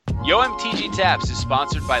Yo MTG Taps is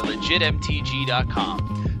sponsored by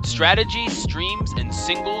LegitMTG.com. Strategy, streams, and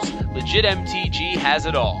singles, LegitMTG has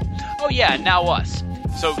it all. Oh yeah, and now us.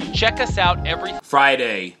 So check us out every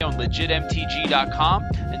Friday on LegitMTG.com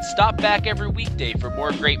and stop back every weekday for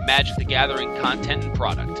more great Magic the Gathering content and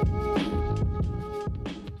product.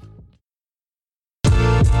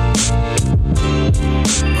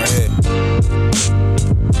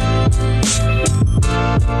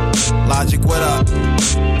 Logic, what up?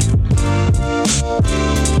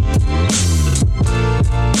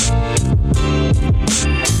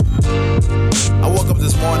 I woke up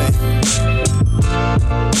this morning.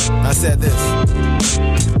 I said this.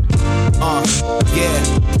 Yeah.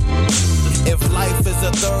 If life is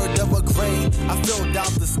a third of a grade, I filled out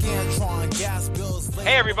the Scantron gas bills.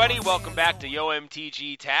 Hey everybody, welcome back to Yo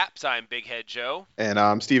MTG Taps. I'm Big Head Joe. And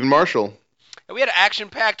I'm Stephen Marshall. And we had an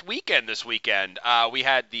action-packed weekend this weekend. We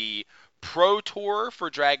had the Pro Tour for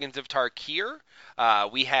Dragons of Tarkir.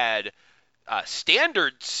 We had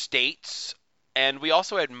Standard States, and we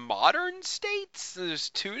also had Modern States. There's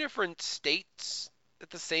two different states at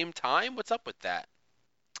the same time. What's up with that?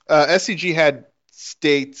 SCG had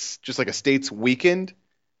states, just like a states weekend,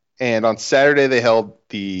 and on Saturday they held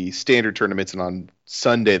the standard tournaments, and on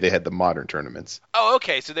Sunday they had the modern tournaments. Oh,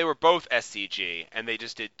 okay, so they were both SCG, and they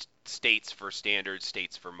just did states for standard,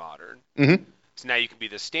 states for modern. Mm-hmm. So now you can be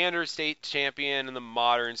the standard state champion and the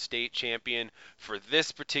modern state champion for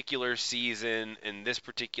this particular season in this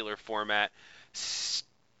particular format.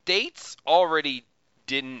 States already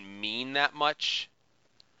didn't mean that much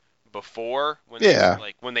before when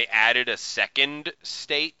they added a second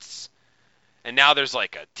states, and now there's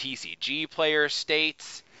like a TCG player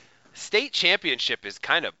states. State championship is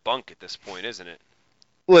kind of bunk at this point, isn't it?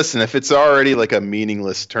 Listen, if it's already like a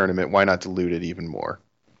meaningless tournament, why not dilute it even more?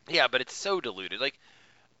 Yeah, but it's so diluted. Like,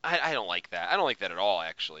 I don't like that. I don't like that at all,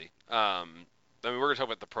 actually. I mean, we're going to talk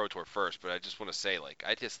about the Pro Tour first, but I just want to say, like,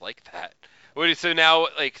 I just like that. So now,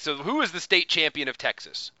 like, so who is the state champion of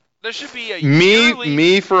Texas? There should be a yearly...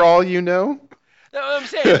 Me, for all you know? No, I'm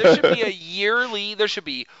saying there should be a yearly... There should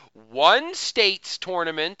be one states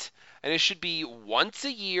tournament, and it should be once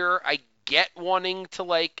a year. I get wanting to,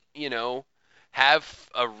 like, you know, have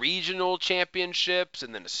a regional championships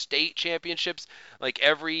and then a state championships like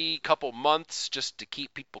every couple months just to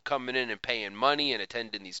keep people coming in and paying money and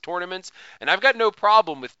attending these tournaments. And I've got no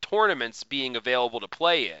problem with tournaments being available to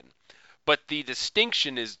play in. But the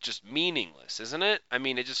distinction is just meaningless, isn't it? I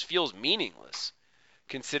mean, it just feels meaningless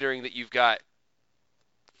considering that you've got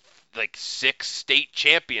like 6 state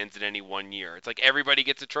champions in any one year. It's like everybody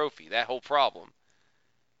gets a trophy. That whole problem.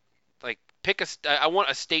 Like, I want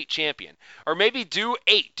a state champion. Or maybe do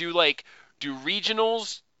 8. Do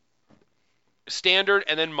regionals, standard,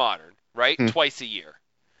 and then modern, right? Twice a year.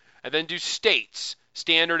 And then do states,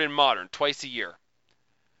 standard and modern, twice a year.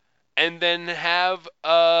 And then have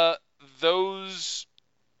those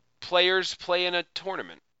players play in a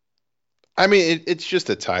tournament. I mean, it's just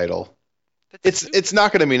a title. It's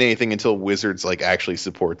not going to mean anything until Wizards like actually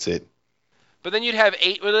supports it. But then you'd have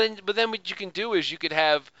 8. But then what you can do is you could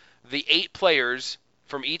have the 8 players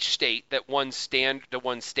from each state that won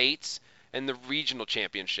states and the regional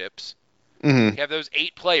championships. Mm-hmm. You have those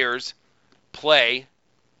 8 players play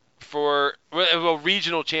for... Well,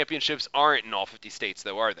 regional championships aren't in all 50 states,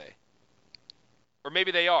 though, are they? Or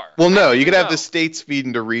maybe they are. Well, no, you could have the states feed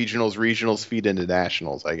into regionals feed into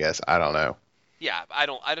nationals, I guess. I don't know. Yeah,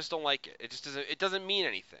 I just don't like it. It doesn't mean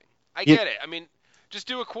anything. I get it. I mean, just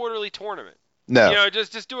do a quarterly tournament. No. You know,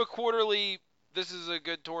 just do a quarterly... This is a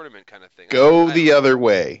good tournament kind of thing. Go the other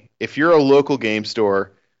way. If you're a local game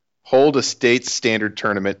store, hold a state standard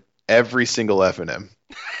tournament every single FNM.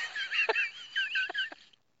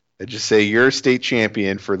 And just say you're a state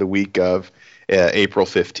champion for the week of April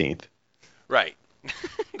 15th. Right.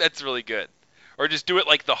 That's really good. Or just do it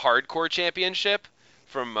like the hardcore championship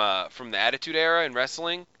from the Attitude Era in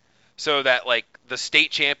wrestling, so that like the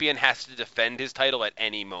state champion has to defend his title at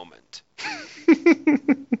any moment.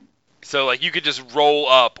 So like you could just roll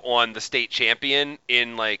up on the state champion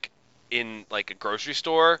in like a grocery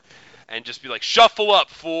store and just be like, shuffle up,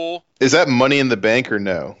 fool. Is that Money in the Bank or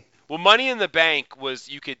no? Well, Money in the Bank was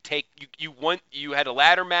you had a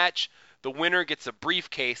ladder match. The winner gets a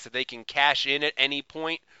briefcase that they can cash in at any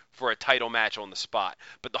point for a title match on the spot.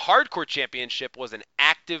 But the hardcore championship was an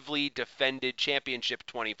actively defended championship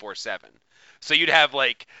 24/7. So you'd have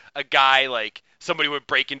like a guy, like somebody would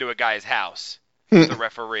break into a guy's house, the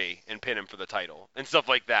referee, and pin him for the title, and stuff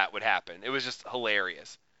like that would happen. It was just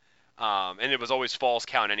hilarious. And it was always falls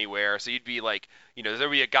count anywhere. So you'd be like, there'd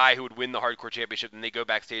be a guy who would win the hardcore championship, and they go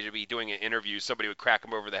backstage and be doing an interview. Somebody would crack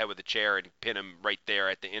him over the head with a chair and pin him right there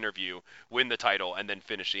at the interview, win the title, and then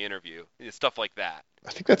finish the interview. Stuff like that.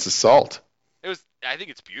 I think that's assault. I think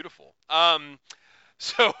it's beautiful.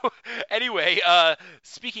 So anyway,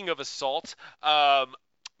 speaking of assault,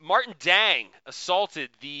 Martin Dang assaulted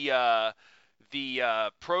the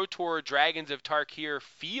Pro Tour Dragons of Tarkir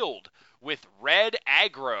field with red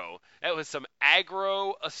aggro. That was some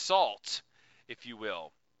aggro assault, if you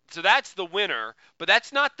will. So that's the winner, but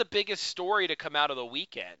that's not the biggest story to come out of the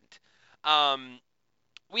weekend.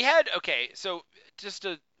 We had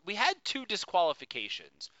we had two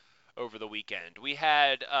disqualifications over the weekend. We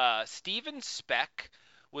had Steven Speck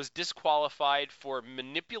was disqualified for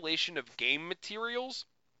manipulation of game materials.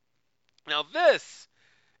 Now this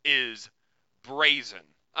is brazen.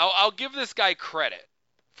 I'll give this guy credit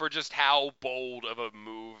for just how bold of a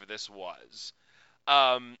move this was.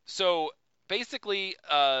 So basically,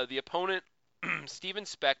 the opponent, Steven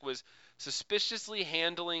Speck, was suspiciously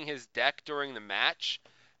handling his deck during the match,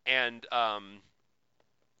 and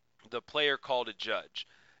the player called a judge.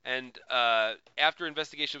 And after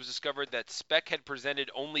investigation was discovered that Speck had presented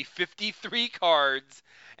only 53 cards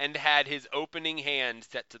and had his opening hand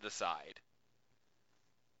set to the side.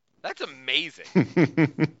 That's amazing.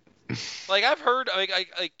 Like I've heard,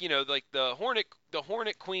 like the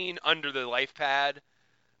Hornet Queen under the life pad.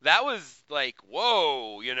 That was like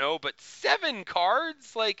whoa, But 7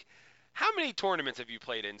 cards, like how many tournaments have you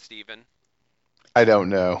played in, Steven? I don't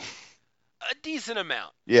know. A decent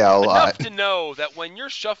amount. Yeah, a lot. Enough to know that when you're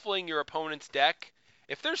shuffling your opponent's deck,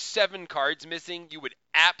 if there's 7 cards missing, you would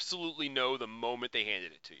absolutely know the moment they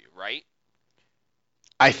handed it to you, right?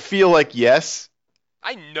 I feel like yes.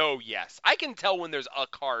 I know yes. I can tell when there's a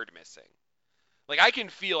card missing. Like I can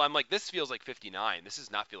feel, I'm like, this feels like 59. This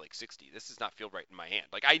does not feel like 60. This does not feel right in my hand.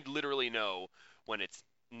 Like I literally know when it's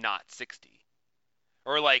not 60.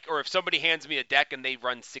 Or if somebody hands me a deck and they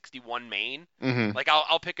run 61 main, like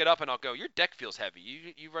I'll pick it up and I'll go, your deck feels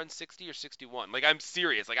heavy. You run 60 or 61? Like I'm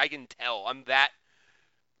serious. Like I can tell. I'm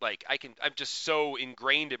just so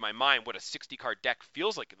ingrained in my mind what a 60 card deck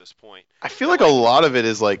feels like at this point. I feel like a lot of it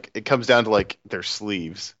is like it comes down to like their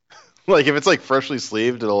sleeves. Like if it's like freshly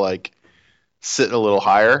sleeved, it'll like sit a little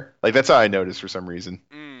higher. Like that's how I notice for some reason.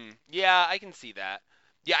 Yeah, I can see that.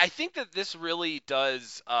 Yeah, I think that this really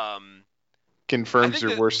does confirms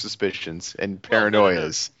your worst suspicions and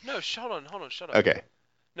paranoias. No, hold on, shut up. Okay.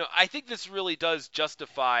 No, I think this really does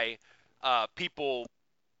justify people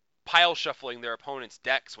pile shuffling their opponent's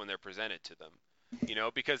decks when they're presented to them.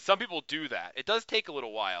 Because some people do that. It does take a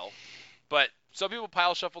little while, but some people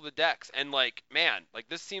pile shuffle the decks, and like, man, like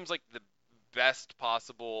this seems like the best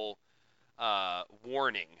possible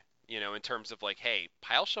warning, in terms of like, hey,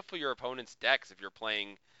 pile shuffle your opponent's decks if you're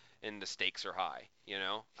playing and the stakes are high.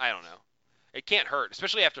 I don't know. It can't hurt,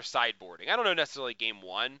 especially after sideboarding. I don't know necessarily game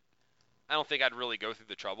 1. I don't think I'd really go through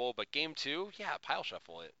the trouble, but game 2, yeah, pile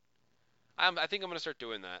shuffle it. I think I'm going to start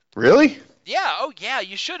doing that. Really? Yeah, oh yeah,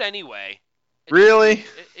 you should anyway. Really?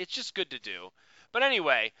 It's just good to do. But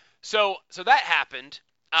anyway, so that happened.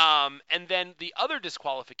 And then the other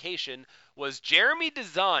disqualification was Jeremy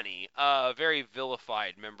Desani, a very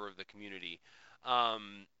vilified member of the community.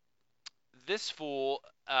 This fool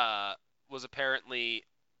was apparently...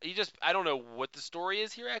 I don't know what the story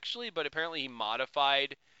is here actually, but apparently he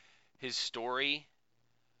modified his story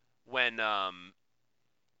when you're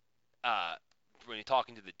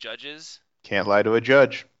talking to the judges. Can't lie to a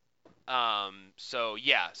judge. So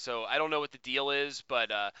I don't know what the deal is, but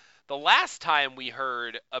the last time we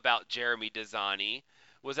heard about Jeremy Desani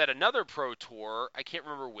was at another pro tour. I can't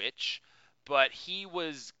remember which, but he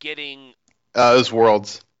was getting those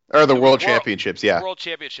worlds or the world championships, yeah. World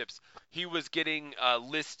championships. He was getting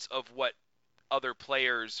lists of what other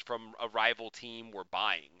players from a rival team were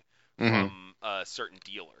buying from a certain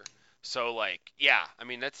dealer. So like, yeah, I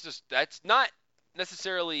mean that's not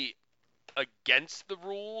necessarily against the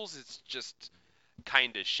rules. It's just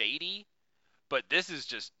kind of shady. But this is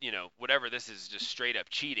just, whatever this is just straight up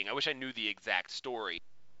cheating. I wish I knew the exact story.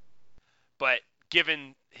 But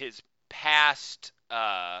given his past,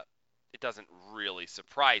 it doesn't really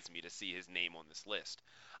surprise me to see his name on this list.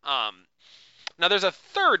 Now there's a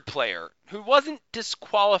third player who wasn't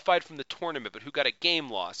disqualified from the tournament, but who got a game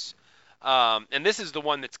loss. And this is the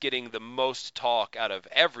one that's getting the most talk out of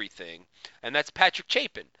everything, and that's Patrick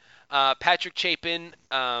Chapin. Patrick Chapin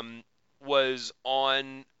was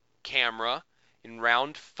on camera in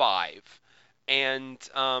round 5, and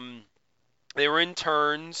they were in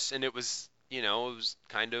turns, and it was, it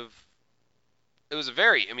was a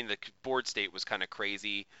very, the board state was kind of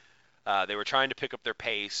crazy. They were trying to pick up their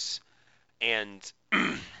pace, and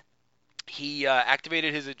he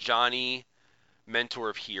activated his Ajani Mentor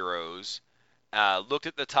of Heroes, looked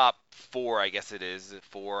at the top four, I guess it is,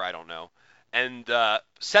 four, I don't know, and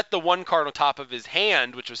set the one card on top of his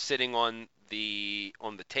hand, which was sitting on the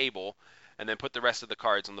table, and then put the rest of the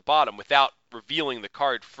cards on the bottom without revealing the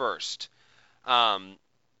card first. Um,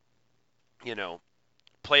 you know,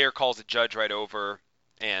 player calls a judge right over,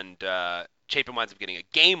 and Chapin winds up getting a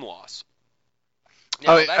game loss.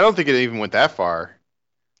 Now, I don't think it even went that far.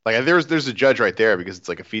 Like there's a judge right there because it's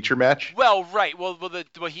like a feature match. Well, right. Well,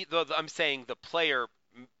 I'm saying the player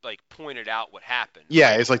like pointed out what happened.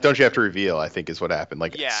 Yeah, it's like don't you have to reveal? I think is what happened.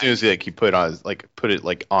 Like Yeah. as soon as he put it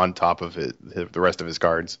like on top of the rest of his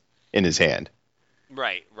cards in his hand.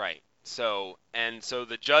 Right. So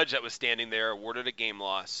the judge that was standing there awarded a game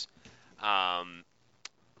loss.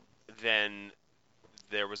 Then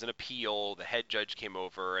there was an appeal. The head judge came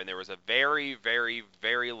over, and there was a very, very,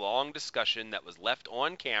 very long discussion that was left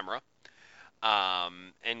on camera,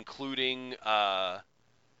 including,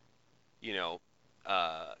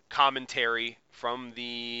 commentary from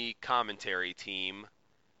the commentary team,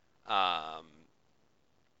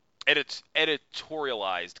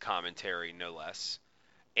 editorialized commentary, no less.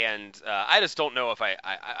 And I just don't know if I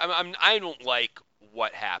don't like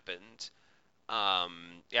what happened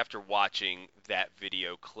after watching that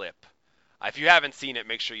video clip. If you haven't seen it,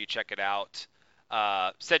 make sure you check it out.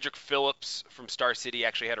 Cedric Phillips from Star City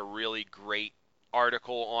actually had a really great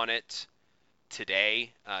article on it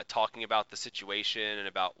today, talking about the situation and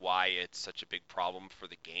about why it's such a big problem for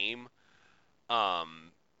the game.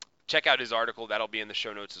 Check out his article. That'll be in the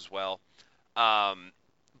show notes as well.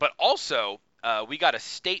 But also, we got a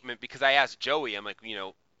statement because I asked Joey, I'm like,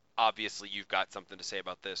 obviously you've got something to say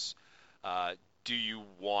about this. Do you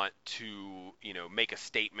want to, make a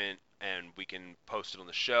statement and we can post it on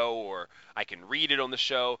the show, or I can read it on the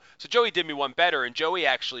show? So Joey did me one better, and Joey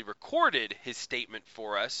actually recorded his statement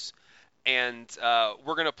for us, and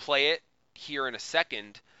we're going to play it here in a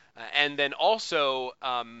second. And then also,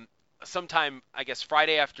 sometime, I guess,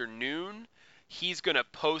 Friday afternoon, he's going to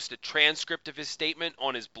post a transcript of his statement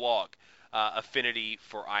on his blog,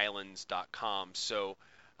 affinityforislands.com. So,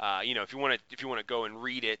 if you want to go and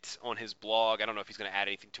read it on his blog, I don't know if he's going to add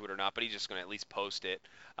anything to it or not, but he's just going to at least post it.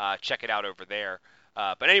 Check it out over there.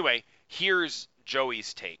 But anyway, here's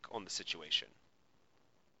Joey's take on the situation.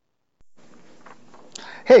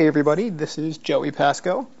 Hey everybody, this is Joey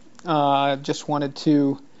Pasco. Just wanted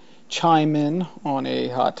to chime in on a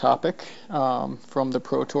hot topic from the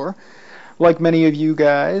Pro Tour. Like many of you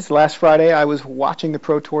guys, last Friday I was watching the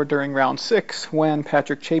Pro Tour during round 6 when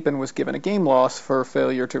Patrick Chapin was given a game loss for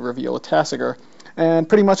failure to reveal a Tasigur. And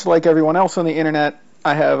pretty much like everyone else on the internet,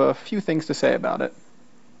 I have a few things to say about it.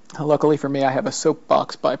 Luckily for me, I have a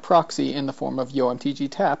soapbox by proxy in the form of YoMTG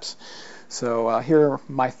taps. So here are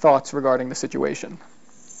my thoughts regarding the situation.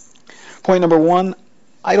 Point number 1,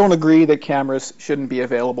 I don't agree that cameras shouldn't be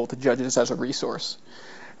available to judges as a resource.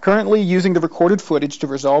 Currently, using the recorded footage to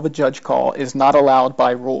resolve a judge call is not allowed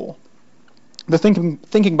by rule. The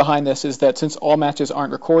thinking behind this is that since all matches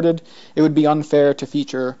aren't recorded, it would be unfair to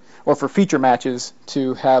feature matches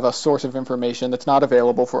to have a source of information that's not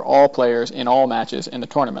available for all players in all matches in the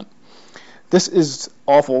tournament. This is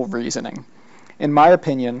awful reasoning. In my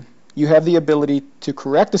opinion, you have the ability to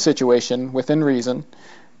correct a situation within reason,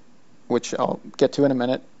 which I'll get to in a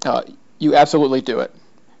minute. You absolutely do it.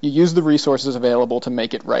 You use the resources available to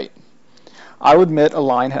make it right. I'll admit a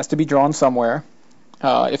line has to be drawn somewhere.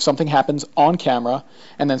 If something happens on camera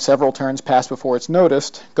and then several turns pass before it's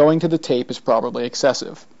noticed, going to the tape is probably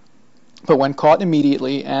excessive. But when caught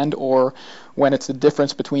immediately and or when it's the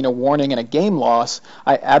difference between a warning and a game loss,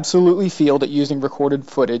 I absolutely feel that using recorded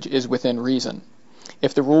footage is within reason.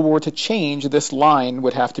 If the rule were to change, this line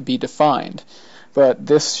would have to be defined, but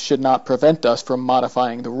this should not prevent us from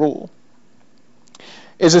modifying the rule.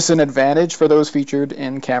 Is this an advantage for those featured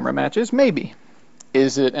in camera matches? Maybe.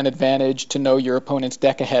 Is it an advantage to know your opponent's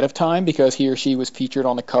deck ahead of time because he or she was featured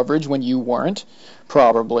on the coverage when you weren't?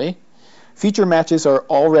 Probably. Feature matches are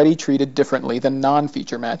already treated differently than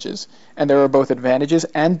non-feature matches, and there are both advantages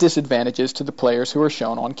and disadvantages to the players who are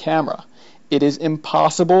shown on camera. It is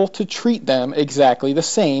impossible to treat them exactly the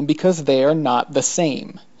same because they are not the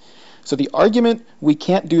same. So the argument, we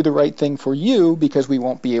can't do the right thing for you because we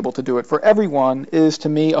won't be able to do it for everyone, is to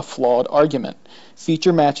me a flawed argument.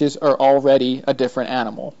 Feature matches are already a different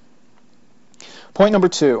animal. Point number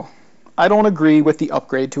 2. I don't agree with the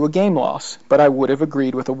upgrade to a game loss, but I would have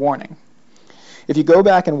agreed with a warning. If you go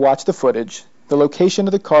back and watch the footage, the location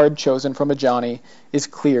of the card chosen from Ajani is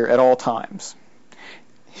clear at all times.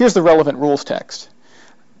 Here's the relevant rules text.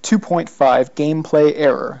 2.5 Gameplay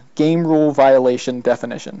Error, Game Rule Violation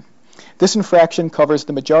Definition. This infraction covers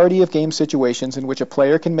the majority of game situations in which a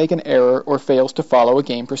player can make an error or fails to follow a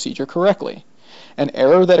game procedure correctly. An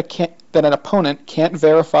error that an opponent can't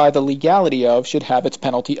verify the legality of should have its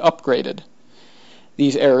penalty upgraded.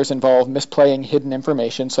 These errors involve misplaying hidden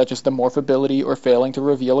information such as the morphability or failing to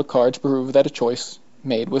reveal a card to prove that a choice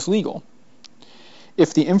made was legal.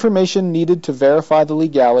 If the information needed to verify the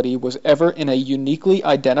legality was ever in a uniquely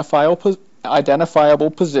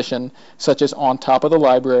identifiable position, such as on top of the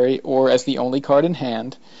library or as the only card in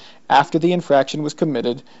hand, after the infraction was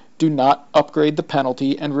committed, do not upgrade the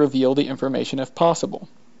penalty and reveal the information if possible.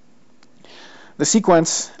 The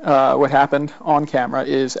sequence, what happened on camera,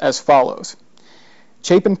 is as follows.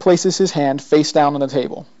 Chapin places his hand face down on the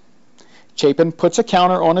table. Chapin puts a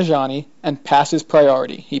counter on Ajani and passes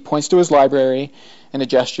priority. He points to his library in a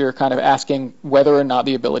gesture kind of asking whether or not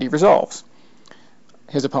the ability resolves.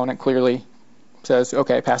 His opponent clearly says,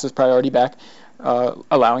 okay, passes priority back,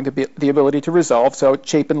 allowing the ability to resolve. So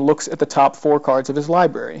Chapin looks at the top 4 cards of his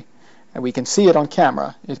library, and we can see it on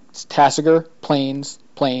camera. It's Tasigur, Plains,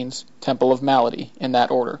 Temple of Malady, in that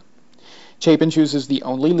order. Chapin chooses the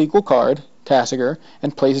only legal card, Tasigur,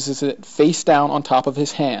 and places it face down on top of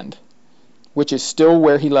his hand, which is still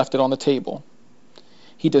where he left it on the table.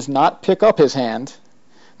 He does not pick up his hand.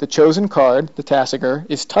 The chosen card, the Tasigur,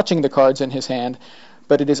 is touching the cards in his hand,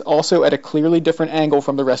 but it is also at a clearly different angle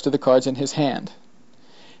from the rest of the cards in his hand.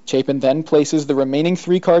 Chapin then places the remaining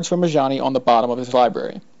 3 cards from Ajani on the bottom of his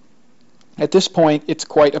library. At this point, it's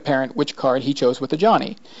quite apparent which card he chose with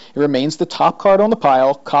Ajani. It remains the top card on the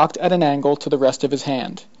pile, cocked at an angle to the rest of his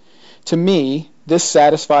hand. To me, this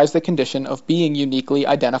satisfies the condition of being uniquely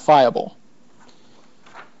identifiable.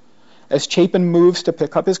 As Chapin moves to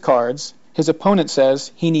pick up his cards, his opponent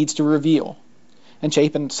says he needs to reveal. And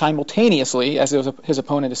Chapin simultaneously, as his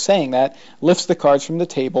opponent is saying that, lifts the cards from the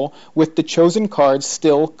table with the chosen cards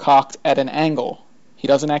still cocked at an angle. He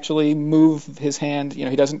doesn't actually move his hand,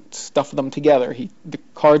 he doesn't stuff them together. The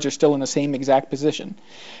cards are still in the same exact position.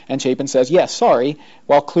 And Chapin says, yes, sorry,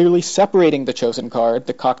 while clearly separating the chosen card,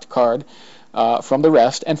 the cocked card, from the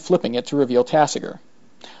rest and flipping it to reveal Tasigur.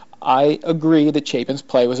 I agree that Chapin's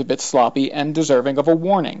play was a bit sloppy and deserving of a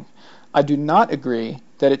warning. I do not agree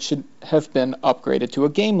that it should have been upgraded to a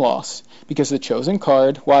game loss, because the chosen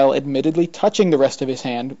card, while admittedly touching the rest of his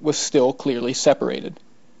hand, was still clearly separated.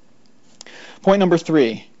 Point number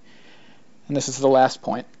 3, and this is the last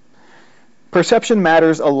point. Perception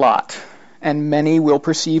matters a lot, and many will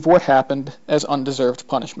perceive what happened as undeserved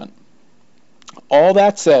punishment. All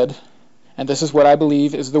that said, and this is what I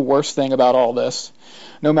believe is the worst thing about all this,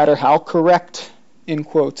 no matter how correct, in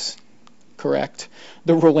quotes, correct,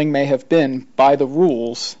 the ruling may have been by the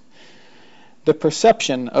rules, the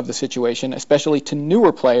perception of the situation, especially to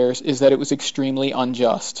newer players, is that it was extremely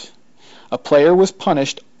unjust. A player was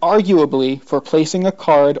punished arguably for placing a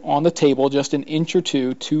card on the table just an inch or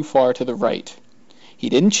two too far to the right. He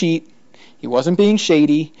didn't cheat, he wasn't being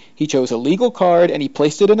shady, he chose a legal card and he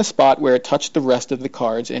placed it in a spot where it touched the rest of the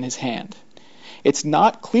cards in his hand. It's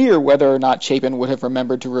not clear whether or not Chapin would have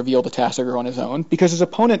remembered to reveal the Tasigur on his own, because his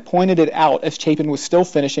opponent pointed it out as Chapin was still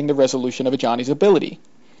finishing the resolution of Ajani's ability.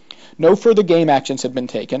 No further game actions had been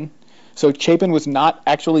taken, so Chapin was not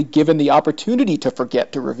actually given the opportunity to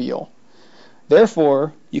forget to reveal.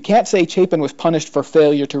 Therefore, you can't say Chapin was punished for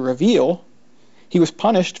failure to reveal. He was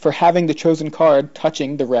punished for having the chosen card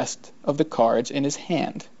touching the rest of the cards in his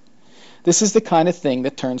hand. This is the kind of thing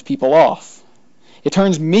that turns people off. It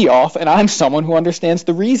turns me off, and I'm someone who understands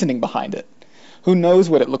the reasoning behind it. Who knows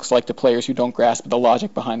what it looks like to players who don't grasp the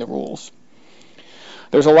logic behind the rules.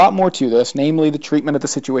 There's a lot more to this, namely the treatment of the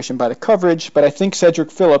situation by the coverage, but I think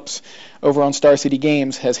Cedric Phillips over on Star City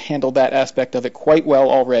Games has handled that aspect of it quite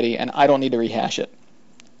well already, and I don't need to rehash it.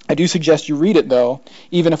 I do suggest you read it, though,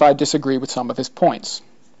 even if I disagree with some of his points.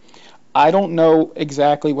 I don't know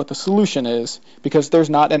exactly what the solution is, because there's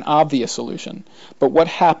not an obvious solution, but what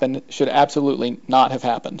happened should absolutely not have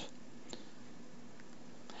happened.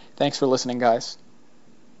 Thanks for listening, guys.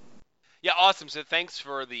 Yeah, awesome. So thanks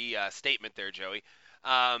for the statement there, Joey.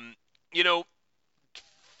 You know,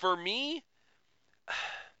 for me,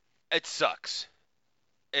 it sucks.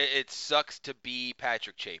 It sucks to be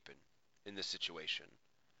Patrick Chapin in this situation.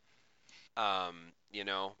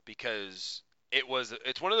 Because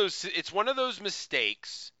it's one of those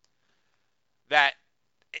mistakes that,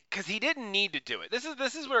 because he didn't need to do it.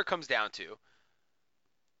 This is where it comes down to.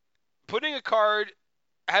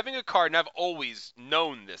 Having a card, and I've always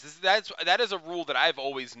known this. That is a rule that I've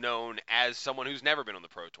always known as someone who's never been on the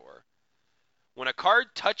Pro Tour. When a card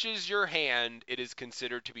touches your hand, it is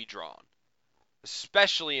considered to be drawn.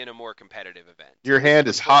 especially in a more competitive event. Your This hand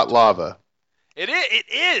the is Pro hot Tour. lava. It is. It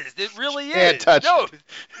is. It really Can't is. touch No, it.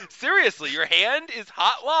 seriously, your hand is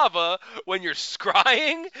hot lava when you're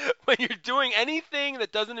scrying, when you're doing anything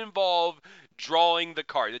that doesn't involve drawing the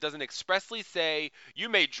card. It doesn't expressly say you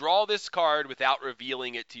may draw this card without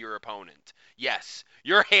revealing it to your opponent. Yes,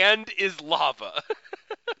 your hand is lava.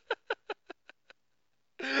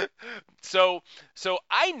 so so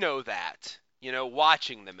I know that,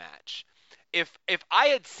 watching the match. If I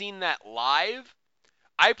had seen that live,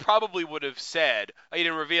 I probably would have said, "Oh, he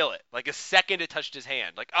didn't reveal it." Like a second it touched his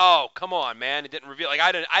hand. Like, "Oh, come on, man, it didn't reveal." Like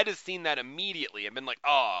I'd have seen that immediately and been like,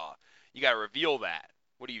 "Oh, you got to reveal that.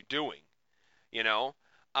 What are you doing?" You know?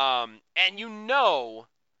 And you know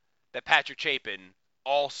that Patrick Chapin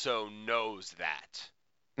also knows that.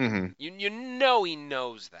 Hmm. You know he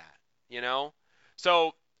knows that, you know?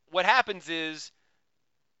 So what happens is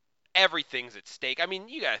everything's at stake. I mean,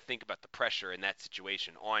 you got to think about the pressure in that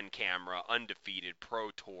situation. On camera, undefeated, pro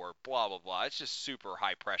tour, blah blah blah. It's just super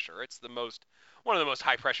high pressure. It's one of the most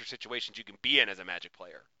high pressure situations you can be in as a Magic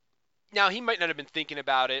player. Now, he might not have been thinking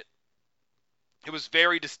about it. It was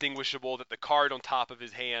very distinguishable that the card on top of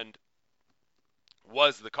his hand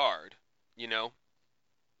was the card, you know?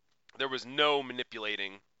 There was no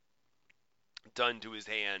manipulating done to his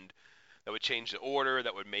hand that would change the order,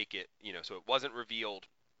 that would make it, so it wasn't revealed,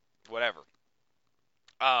 whatever.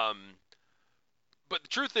 Um, But the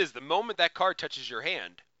truth is, the moment that card touches your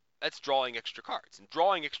hand, that's drawing extra cards. And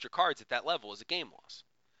drawing extra cards at that level is a game loss.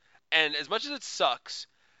 And as much as it sucks,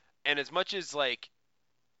 and as much as, like,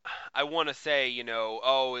 I want to say,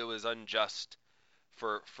 oh, it was unjust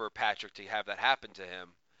for Patrick to have that happen to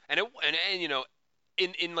him. And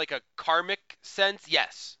in like a karmic sense,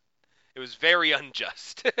 yes, it was very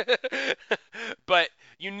unjust. But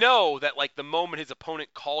that, like, the moment his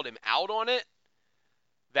opponent called him out on it,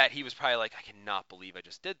 that he was probably like, I cannot believe I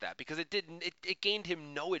just did that, because it gained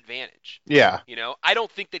him no advantage. Yeah. I don't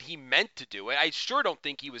think that he meant to do it. I sure don't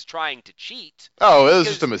think he was trying to cheat. Oh, it was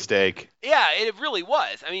just a mistake. Yeah, it really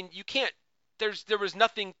was. I mean, you can't. There was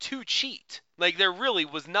nothing to cheat. Like, there really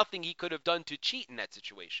was nothing he could have done to cheat in that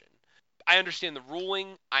situation. I understand the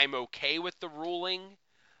ruling. I'm okay with the ruling.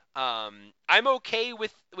 I'm okay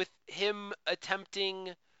with him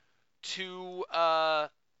attempting to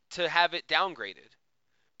have it downgraded.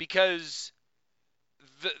 Because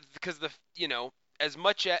because at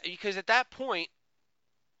that point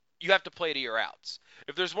you have to play to your outs.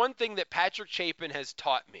 If there's one thing that Patrick Chapin has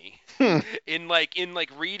taught me in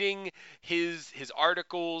reading his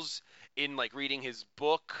articles, in like reading his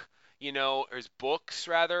book, or his books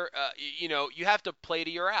rather, you have to play to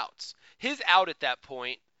your outs. His out at that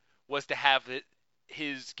point was to have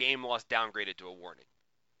his game loss downgraded to a warning.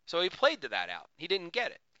 So he played to that out. He didn't get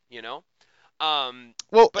it.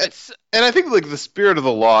 Well, But and I think like the spirit of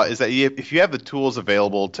the law is that if you have the tools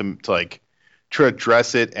available to like to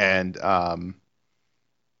address it and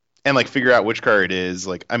like figure out which card it is,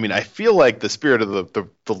 like, I mean, I feel like the spirit of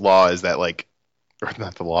the law is that, like, or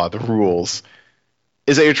not the law, the rules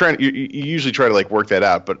is that you usually try to like work that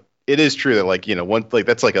out, but it is true that, like, one, like,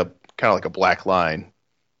 that's like a kind of like a black line.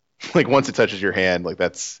 Like, once it touches your hand, like,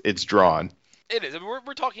 it's drawn. it is. I mean,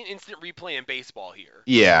 we're talking instant replay in baseball here.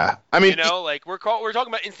 Yeah, I mean, Like we're talking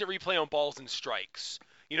about instant replay on balls and strikes.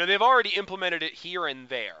 They've already implemented it here and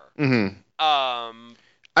there. Mm-hmm.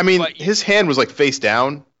 I mean, his hand was like face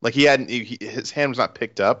down. Like his hand was not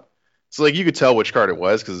picked up. So like you could tell which card it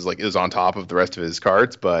was because it was on top of the rest of his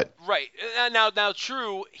cards. But right now,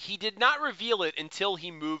 true, he did not reveal it until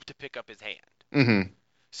he moved to pick up his hand. Mm-hmm.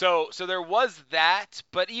 So there was that,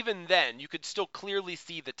 but even then, you could still clearly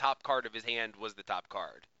see the top card of his hand was the top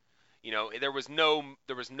card. There was no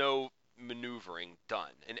maneuvering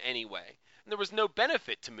done in any way, and there was no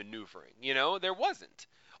benefit to maneuvering. There wasn't.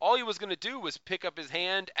 All he was going to do was pick up his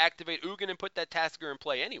hand, activate Ugin, and put that Tasker in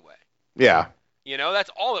play anyway. Yeah. That's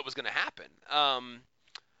all that was going to happen.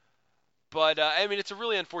 But I mean, it's a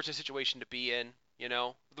really unfortunate situation to be in.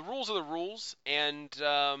 The rules are the rules, and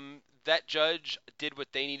that judge did what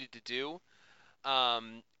they needed to do.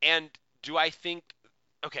 And do I think?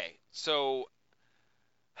 Okay, so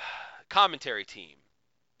commentary team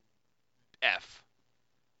F.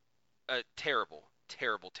 Terrible,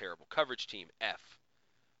 terrible, terrible. Coverage team F.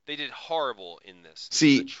 They did horrible in this. This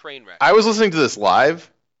is a train wreck. I was listening to this live,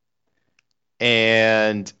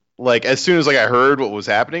 and like as soon as like I heard what was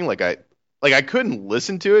happening, like I couldn't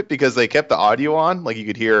listen to it because they kept the audio on. Like you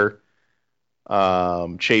could hear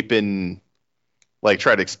Chapin like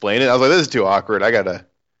try to explain it. I was like, this is too awkward. I gotta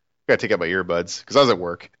take out my earbuds because I was at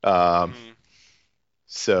work.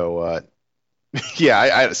 So yeah,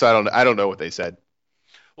 I don't know what they said.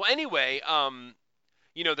 Well, anyway,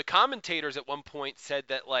 the commentators at one point said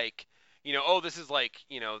that like, oh, this is like,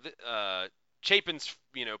 Chapin's,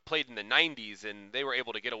 played in the 90s and they were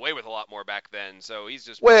able to get away with a lot more back then, so he's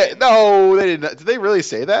just Wait, playing. no, they didn't. Did they really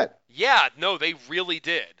say that? Yeah, no, they really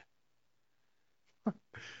did.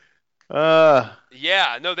 Uh,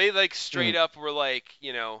 Yeah, no, they like straight hmm. up were like,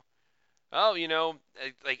 oh,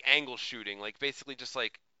 like angle shooting, like basically just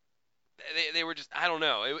like they were just, I don't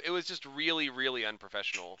know, it was just really really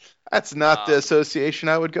unprofessional. That's not the Um, association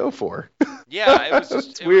I would go for. yeah, It's it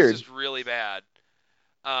was weird. just really bad.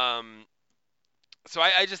 Um, so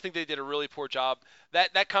I just think they did a really poor job.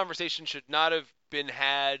 That conversation should not have been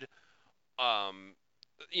had. Um,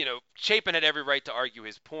 Chapin had every right to argue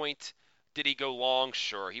his point. Did he go long?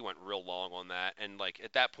 Sure, he went real long on that, and like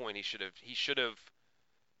at that point, he should have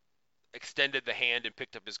extended the hand and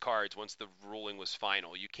picked up his cards once the ruling was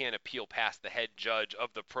final. You can't appeal past the head judge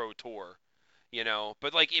of the Pro Tour,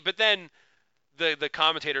 But then the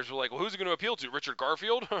commentators were like, "Well, who's it going to appeal to? Richard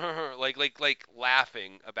Garfield?" like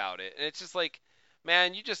laughing about it, and it's just like,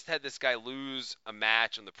 man, you just had this guy lose a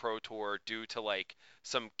match on the Pro Tour due to like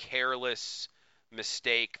some careless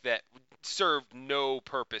mistake that served no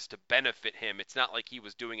purpose to benefit him. It's not like he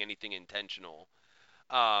was doing anything intentional.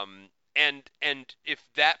 And if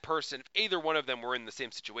that person, if either one of them were in the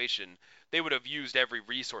same situation, they would have used every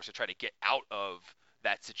resource to try to get out of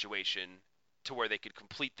that situation to where they could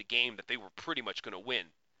complete the game that they were pretty much going to win.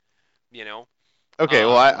 You know? Okay,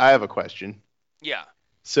 well, Um, I have a question. yeah,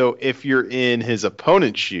 So if you're in his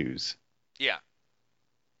opponent's shoes, yeah.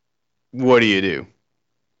 what do you do?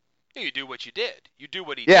 You do what you did. You do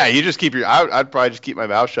what he Yeah, did. you just keep your. I'd probably just keep my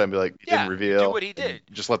mouth shut and be like, you didn't Yeah, you do reveal. what he And did.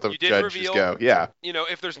 just let the You didn't judge just reveal. go. Yeah.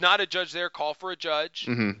 If there's not a judge there, call for a judge.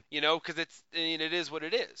 Hmm. Because it is what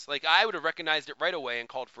it is. Like I would have recognized it right away and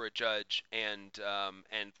called for a judge and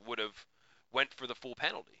would have went for the full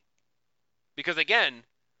penalty. Because again,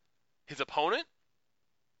 his opponent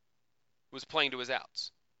was playing to his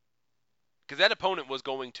outs. Because that opponent was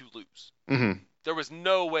going to lose. Hmm. There was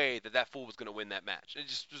no way that fool was going to win that match. It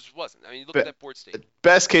just wasn't. I mean, look Be- at that board state.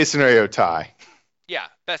 Best case scenario tie. Yeah,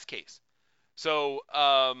 best case. So,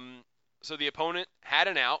 so the opponent had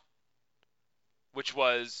an out, which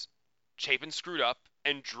was Chapin screwed up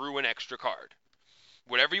and drew an extra card.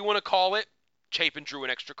 Whatever you want to call it, Chapin drew an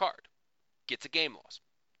extra card. Gets a game loss.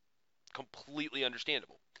 Completely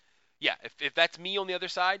understandable. Yeah, if that's me on the other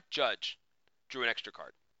side, judge drew an extra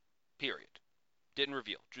card. Period. Didn't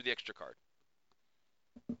reveal. Drew the extra card.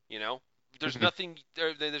 There's Mhm. nothing.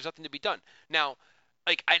 There's nothing to be done. Now,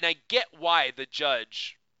 and I get why the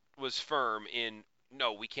judge was firm in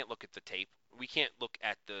no, we can't look at the tape. We can't look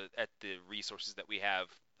at the resources that we have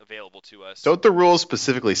available to us. Don't the rules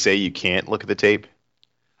specifically say you can't look at the tape?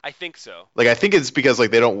 I think so. Like I think it's because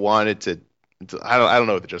like they don't want it to. I don't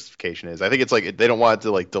know what the justification is. I think it's like they don't want it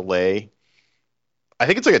to like delay. I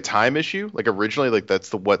think it's like a time issue. Like originally, like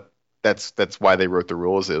that's why they wrote the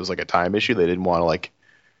rules. It was like a time issue. They didn't want to like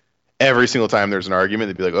every single time there's an argument,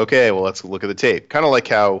 they'd be like, okay, well let's look at the tape. Kind of like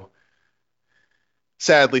how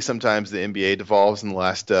sadly sometimes the NBA devolves in the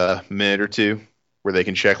last minute or two, where they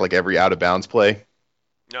can check like every out of bounds play,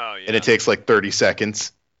 Oh yeah. and it takes like 30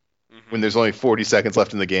 seconds Mhm. when there's only 40 seconds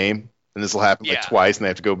left in the game, and this will happen like Yeah. twice, and they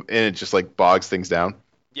have to go, and it just like bogs things down.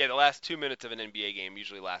 Yeah, the last 2 minutes of an NBA game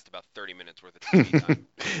usually last about 30 minutes worth of TV time.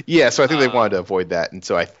 Yeah, so I think they wanted to Um, avoid that, and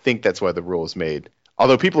so I think that's why the rule is made.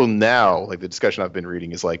 Although people now, like the discussion I've been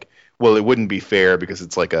reading is like, well, it wouldn't be fair because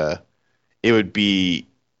it's like it would be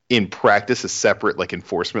in practice a separate like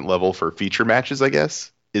enforcement level for feature matches, I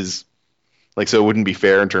guess, is like, so it wouldn't be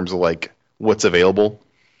fair in terms of like what's available.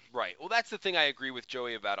 right. Well, that's the thing I agree with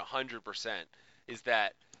Joey about 100% is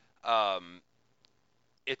that um,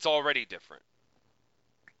 it's already different.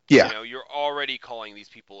 Yeah. You're already calling these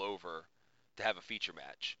people over to have a feature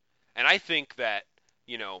match. And I think that,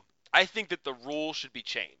 the rule should be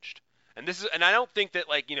changed. And I don't think that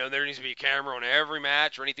like, there needs to be a camera on every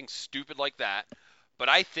match or anything stupid like that. But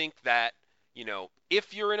I think that,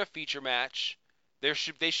 if you're in a feature match, they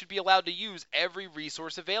should be allowed to use every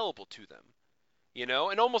resource available to them.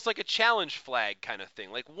 And almost like a challenge flag kind of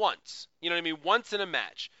thing, like once. You know what I mean? Once in a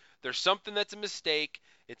match. There's something that's a mistake.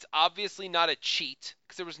 It's obviously not a cheat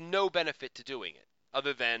because there was no benefit to doing it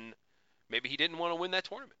other than maybe he didn't want to win that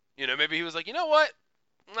tournament. Maybe he was like, you know what?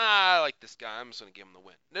 Nah, I like this guy. I'm just going to give him the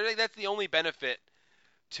win. That's the only benefit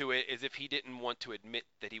to it is if he didn't want to admit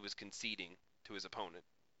that he was conceding to his opponent.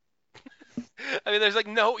 I mean, there's like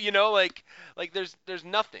no, like there's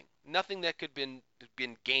nothing that could been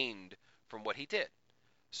gained from what he did.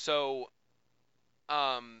 So,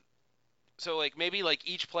 um, so like maybe like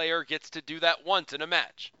each player gets to do that once in a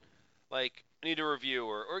match. Like I need to review,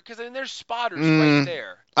 or because I mean, there's spotters right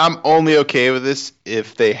there. I'm only okay with this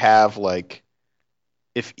if they have like,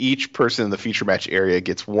 if each person in the feature match area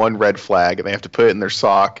gets one red flag and they have to put it in their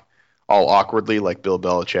sock, all awkwardly, like Bill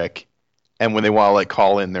Belichick. And when they want to like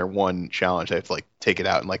call in their one challenge, they have to like take it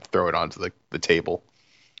out and like throw it onto the table.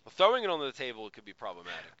 Well, throwing it onto the table could be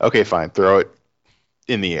problematic. Okay, fine. Throw it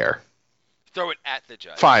in the air. Throw it at the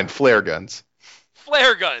judge. Fine. Flare guns.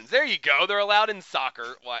 Flare guns. There you go. They're allowed in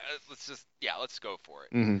soccer. Let's go for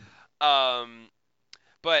it. Mm-hmm.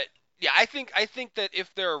 But yeah, I think that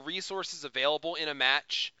if there are resources available in a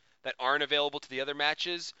match that aren't available to the other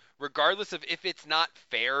matches, regardless of if it's not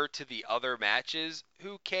fair to the other matches,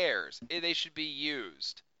 who cares? They should be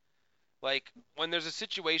used. Like, when there's a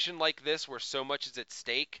situation like this where so much is at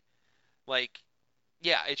stake, like,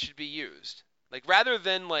 yeah, it should be used. Like, rather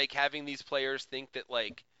than like having these players think that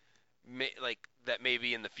that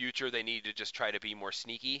maybe in the future they need to just try to be more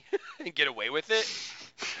sneaky and get away with it.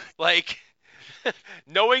 Like,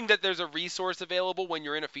 knowing that there's a resource available when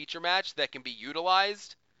you're in a feature match that can be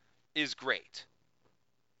utilized is great.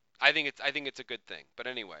 I think it's a good thing. But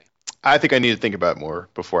anyway, I think I need to think about it more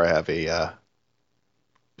before I have a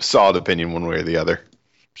solid opinion one way or the other.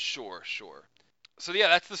 Sure. So yeah,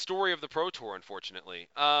 that's the story of the Pro Tour, unfortunately.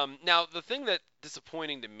 Now the thing that's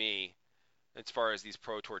disappointing to me, as far as these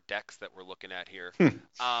Pro Tour decks that we're looking at here,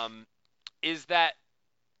 is that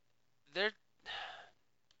the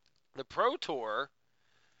Pro Tour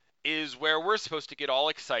is where we're supposed to get all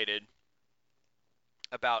excited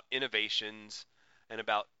about innovations and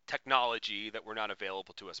about technology that were not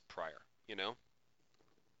available to us prior, you know?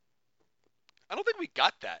 I don't think we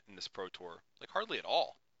got that in this Pro Tour, like hardly at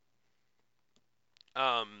all.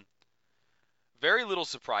 Very little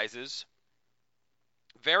surprises,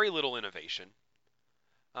 very little innovation,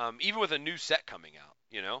 even with a new set coming out,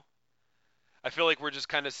 you know? I feel like we're just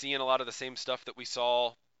kind of seeing a lot of the same stuff that we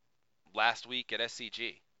saw last week at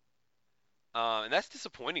SCG. And that's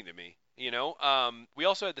disappointing to me. You know, we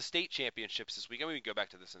also had the state championships this weekend. We can go back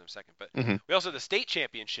to this in a second, but we also had the state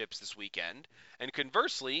championships this weekend. And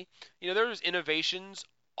conversely, you know, there was innovations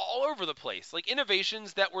all over the place. Like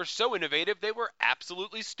innovations that were so innovative they were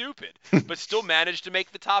absolutely stupid, but still managed to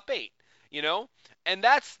make the top 8. You know, and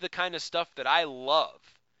that's the kind of stuff that I love.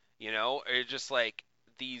 You know, it's just like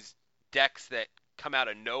these decks that come out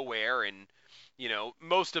of nowhere, and you know,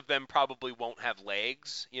 most of them probably won't have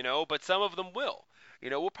legs. You know, but some of them will. You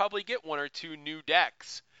know, we'll probably get 1 or 2 new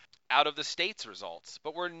decks out of the state's results,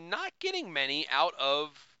 but we're not getting many out of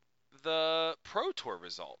the Pro Tour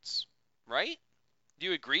results, right? Do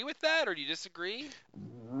you agree with that, or do you disagree?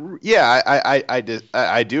 Yeah,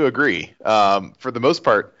 I do agree. For the most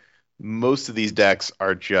part, most of these decks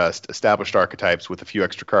are just established archetypes with a few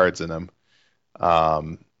extra cards in them.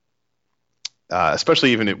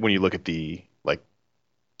 Especially even when you look at the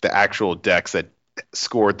actual decks that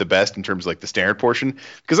scored the best in terms of like the standard portion,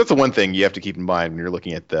 because that's the one thing you have to keep in mind when you're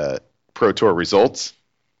looking at the Pro Tour results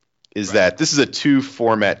is that this is a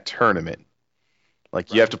 2-format tournament.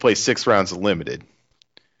 Like you have to play 6 rounds of limited,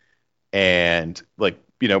 and like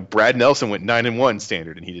you know Brad Nelson went 9-1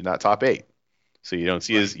 standard and he did not top 8, so you don't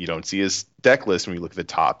see his deck list when you look at the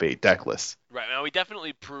top 8 deck lists. Right. Now we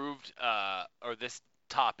definitely proved, or this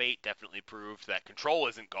top 8 definitely proved that control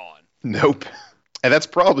isn't gone. Nope. And that's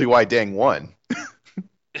probably why Dang won.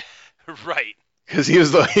 Right. Because he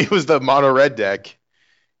was the mono red deck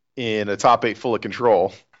in a top 8 full of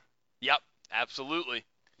control. Yep, absolutely.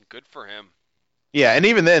 Good for him. Yeah, and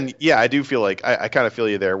even then, yeah, I do feel like I kind of feel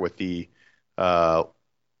you there with the lack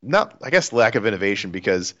of innovation,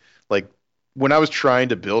 because like when I was trying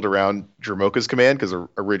to build around Dramoka's command, because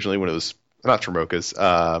originally when it was not Dramoka's,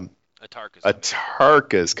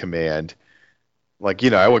 Atarka's command. Like,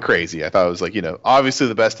 you know, I went crazy. I thought it was like, you know, obviously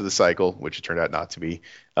the best of the cycle, which it turned out not to be,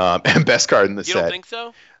 and best card in the set. You don't think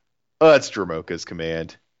so? It's Dramoka's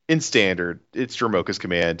command. In standard, it's Dramoka's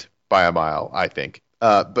command by a mile, I think.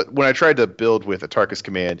 But when I tried to build with Atarka's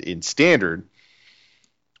command in standard,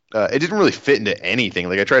 it didn't really fit into anything.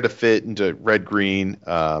 Like I tried to fit into red-green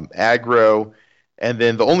aggro, and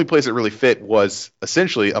then the only place it really fit was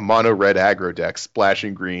essentially a mono-red aggro deck,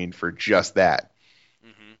 splashing green for just that.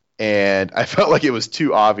 And I felt like it was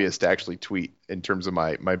too obvious to actually tweet in terms of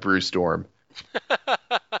my Brew Storm.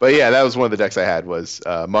 But yeah, that was one of the decks I had was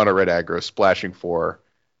mono red aggro splashing for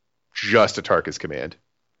just Atarka's command.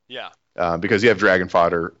 Yeah. Because you have Dragon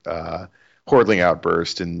Fodder, Hordling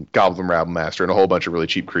Outburst, and Goblin Rabble Master, and a whole bunch of really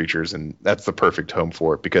cheap creatures, and that's the perfect home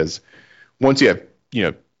for it. Because once you have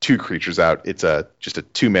 2 creatures out, it's just a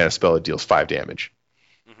 2-mana spell that deals 5 damage,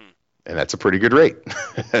 and that's a pretty good rate.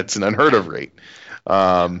 That's an unheard of rate.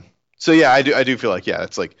 So yeah, I do feel like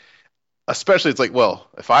it's like Especially, it's like, well,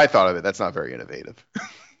 if I thought of it, that's not very innovative.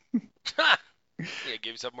 Yeah,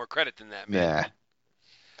 give yourself more credit than that, man.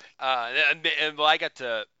 Nah. Well, I got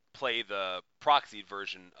to play the proxied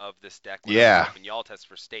version of this deck when I was Yeah. up in Y'all Test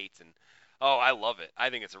for States, and oh, I love it. I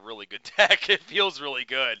think it's a really good deck. It feels really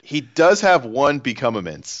good. He does have one Become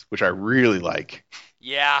Immense, which I really like,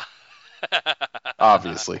 Yeah.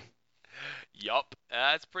 obviously. Yup.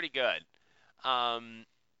 That's pretty good.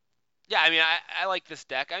 Yeah, I mean, I like this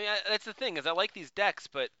deck. I mean, that's the thing is I like these decks,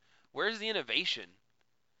 but where's the innovation?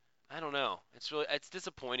 I don't know. It's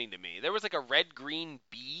disappointing to me. There was like a red green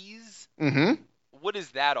bees. Mm-hmm. What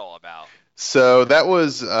is that all about? So that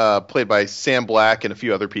was played by Sam Black and a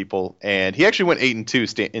few other people, and he actually went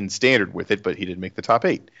 8-2 in standard with it, but he didn't make the top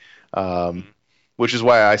 8. Which is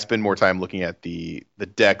why I spend more time looking at the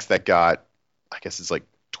decks that got, I guess it's like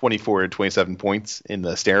 24 to 27 points in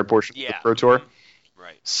the standard portion of the Pro Tour.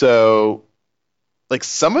 Right. So, like,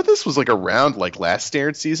 some of this was like around like last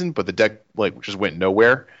standard season, but the deck like just went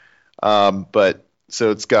nowhere. But so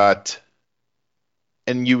it's got,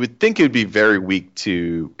 and you would think it would be very weak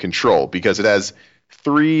to control because it has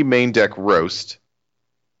 3 main deck roast,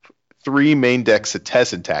 3 main deck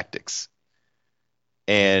Cetizen Tactics,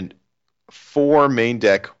 and 4 main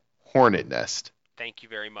deck Hornet Nest. Thank you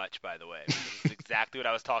very much, by the way. This is exactly what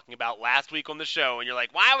I was talking about last week on the show, and you're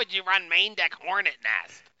like, why would you run main deck Hornet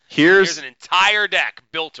Nest? Here's an entire deck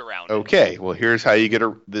built around it. Okay, well, here's how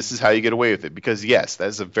you this is how you get away with it. Because, yes, that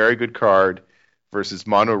is a very good card versus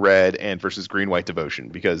mono red and versus green white devotion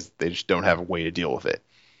because they just don't have a way to deal with it.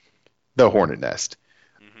 The Hornet Nest.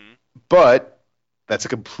 Mm-hmm. But that's a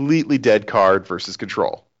completely dead card versus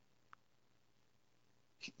control.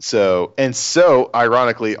 So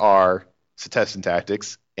ironically, are Cetizen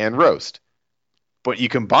Tactics and Roast. But you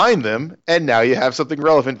combine them, and now you have something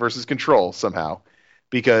relevant versus control somehow.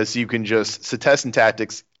 Because you can just Cetizen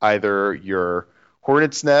Tactics either your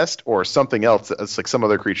Hornet's Nest or something else that's like some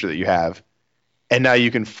other creature that you have. And now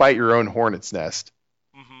you can fight your own Hornet's Nest.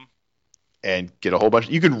 Mm-hmm. And get a whole bunch.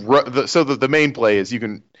 You can the main play is you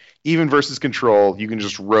can, even versus control, you can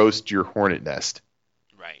just roast your Hornet Nest.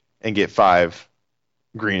 Right. And get 5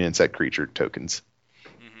 green insect creature tokens.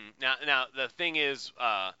 Mm-hmm. Now the thing is,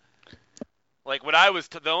 like what I was,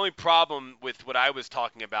 the only problem with what I was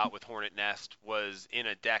talking about with Hornet Nest was in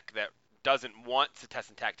a deck that doesn't want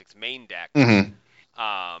Cetizen Tactics main deck. Mm-hmm.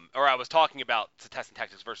 Or I was talking about Cetizen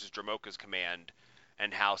Tactics versus Dromoka's Command,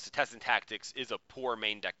 and how Cetizen Tactics is a poor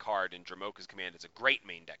main deck card and Dromoka's Command is a great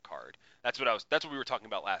main deck card. That's what we were talking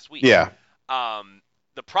about last week. Yeah.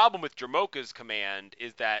 The problem with Dromoka's Command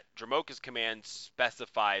is that Dromoka's Command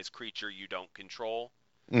specifies creature you don't control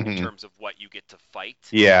in terms of what you get to fight.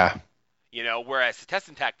 Yeah. You know, whereas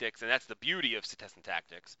Cetizen Tactics, and that's the beauty of Cetizen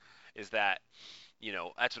Tactics, is that, you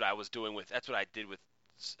know, that's what I did with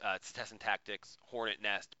Cetizen Tactics, Hornet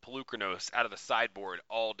Nest, Pelucranos out of the sideboard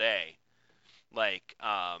all day. Like,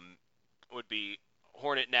 would be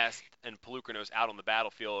Hornet Nest and Pelucranos out on the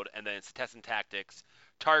battlefield, and then Cetizen Tactics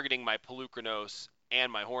targeting my Pelucranos and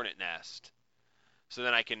my Hornet Nest. So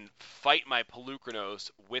then I can fight my Pelucranos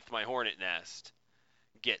with my Hornet Nest,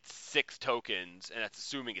 get 6 tokens, and that's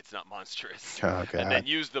assuming it's not monstrous. Oh, God. And then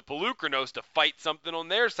use the Pelucranos to fight something on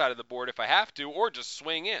their side of the board if I have to, or just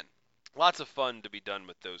swing in. Lots of fun to be done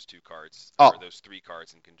with those 2 cards, or those 3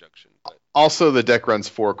 cards in conjunction. But also, the deck runs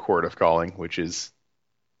 4 Court of Calling, which is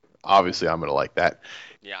obviously I'm going to like that.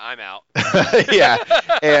 Yeah, I'm out. Yeah,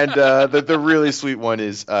 and the really sweet one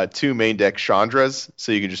is 2 main deck Chandras,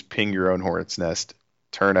 so you can just ping your own Hornet's Nest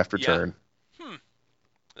turn after turn.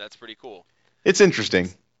 That's pretty cool. It's interesting.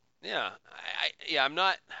 Yeah, I'm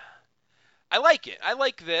not. I like it. I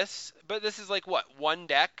like this, but this is like what, one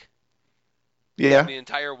deck? Yeah. The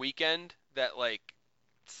entire weekend that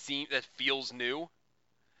that feels new,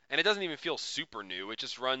 and it doesn't even feel super new. It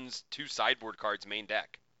just runs 2 sideboard cards main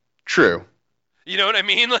deck. True. You know what I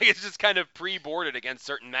mean? Like it's just kind of pre-boarded against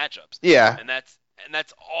certain matchups. Yeah. And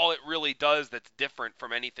that's all it really does. That's different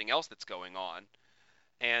from anything else that's going on.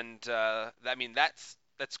 And I mean that's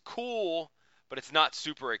cool, but it's not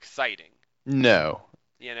super exciting. No.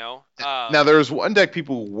 You know. Now there was one deck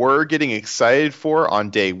people were getting excited for on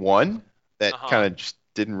day 1 that kind of just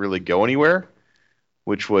didn't really go anywhere,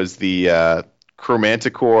 which was the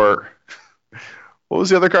Chromanticore. What was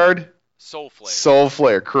the other card?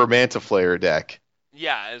 Soulflare, Chromantaflare deck.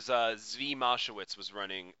 Yeah, as Zvi Moshowitz was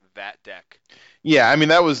running that deck. Yeah, I mean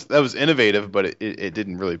that was innovative, but it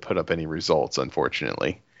didn't really put up any results,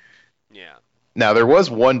 unfortunately. Yeah. Now there was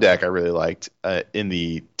one deck I really liked in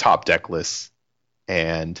the top deck list,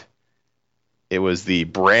 and it was the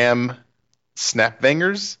Bram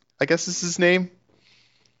Snapbangers, I guess is his name,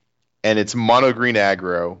 and it's mono green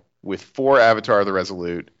aggro with 4 Avatar of the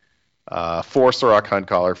Resolute, 4 Sorok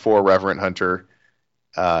Huntcaller, 4 Reverent Hunter,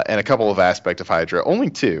 and a couple of Aspect of Hydra. Only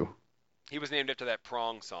 2. He was named after that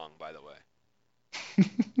Prong song, by the way.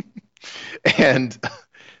 And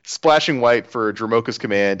Splashing White for Dramoka's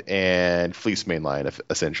Command and Fleece Mainline,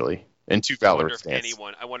 essentially. And 2 Valorous Stance.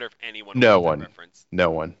 I wonder if anyone No will get one. that reference.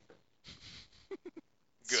 No one.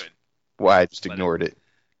 Good. Why I just ignored it.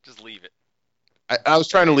 Just leave it. I was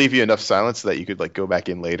trying to leave you enough silence so that you could like go back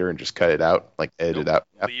in later and just cut it out, like edit it out.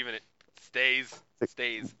 Leaving it. Stays.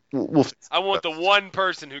 We'll I want the one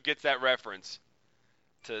person who gets that reference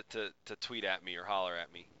to tweet at me or holler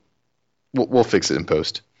at me. We'll fix it in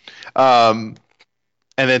post. And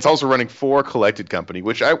then it's also running 4 Collected Company,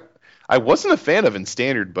 which I wasn't a fan of in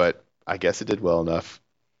Standard, but I guess it did well enough.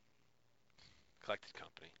 Collected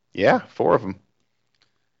Company. Yeah, 4 of them.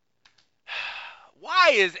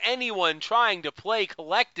 Why is anyone trying to play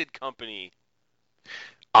Collected Company?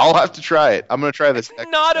 I'll have to try it. I'm going to try this.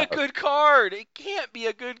 It's not a good card. It can't be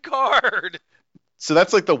a good card. So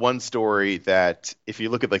that's like the one story that if you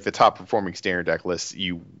look at like the top performing Standard deck lists,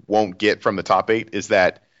 you won't get from the top 8 is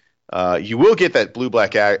that you will get that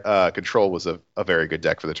blue-black control was a very good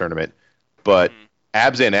deck for the tournament, but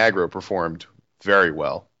Abzan Aggro performed very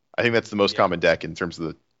well. I think that's the most common deck in terms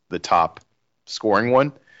of the top scoring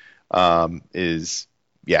one. Is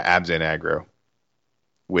Abzan Aggro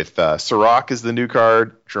with Sorok is the new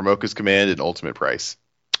card, Dramoka's Command, and Ultimate Price.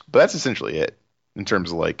 But that's essentially it in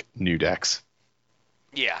terms of like new decks.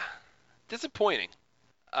 Yeah, disappointing.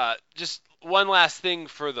 Just one last thing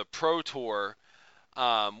for the Pro Tour.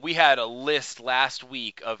 We had a list last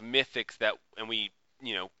week of mythics and we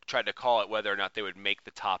tried to call it whether or not they would make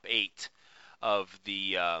the top 8 of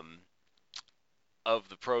the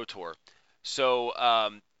Pro Tour. So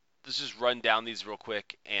let's just run down these real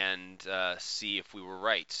quick and see if we were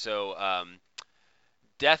right. So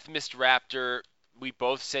Death Mist Raptor, we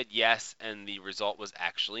both said yes, and the result was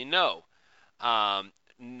actually no.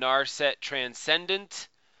 Narset Transcendent,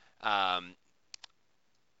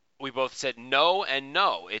 we both said no and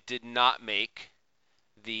no. It did not make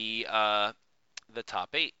the top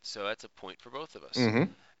 8, so that's a point for both of us. Mm-hmm.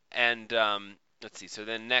 And let's see. So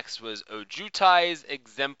then next was Ojutai's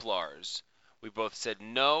Exemplars. We both said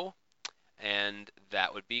no, and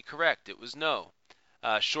that would be correct. It was no.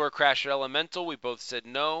 Shore Crasher Elemental, we both said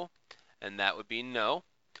no, and that would be no.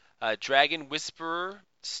 Dragon Whisperer,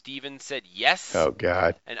 Steven said yes. Oh,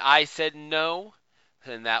 God. And I said no,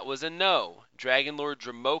 and that was a no. Dragon Lord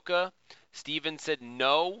Dramoka, Steven said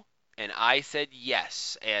no, and I said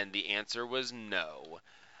yes, and the answer was no.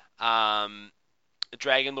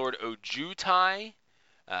 Dragon Lord Ojutai,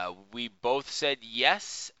 we both said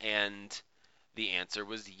yes, and the answer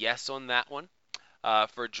was yes on that one.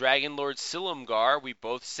 For Dragon Lord Silumgar, we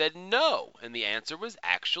both said no, and the answer was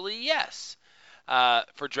actually yes.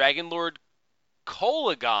 For Dragon Lord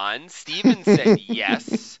Kolagon, Steven said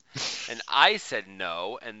yes, and I said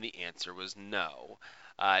no, and the answer was no.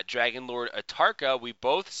 Dragon Lord Atarka, we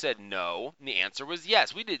both said no, and the answer was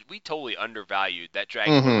yes. We totally undervalued that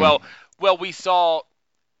Dragon Lord. Well, we saw,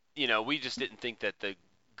 we just didn't think that the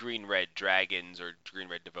green-red dragons or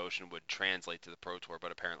green-red devotion would translate to the Pro Tour,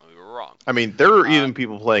 but apparently we were wrong. I mean, there are even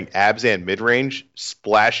people playing Abzan mid-range,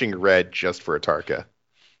 splashing red just for Atarka.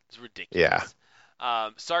 It's ridiculous. Yeah.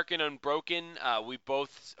 Sarkin Unbroken,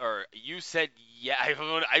 you said yeah.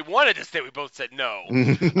 I wanted to say we both said no,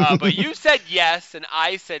 but you said yes, and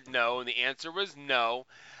I said no, and the answer was no.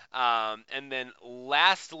 And then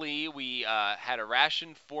lastly, we had a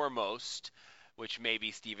Ration Foremost, which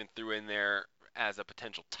maybe Steven threw in there as a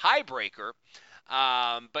potential tiebreaker.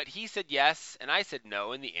 But he said yes, and I said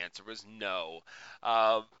no, and the answer was no.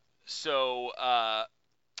 So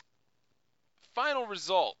final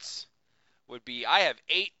results would be I have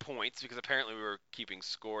 8 points because apparently we were keeping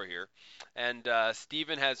score here, and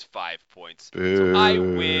Steven has 5 points. Boo. So I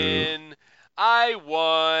win. I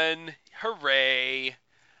won. Hooray.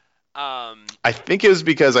 I think it was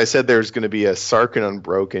because I said there's going to be a Sarkin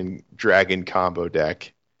Unbroken Dragon combo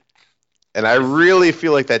deck, and I really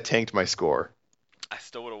feel like that tanked my score. I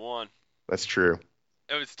still would have won. That's true.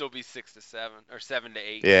 It would still be 6-7 or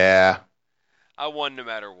 7-8. Yeah. I won no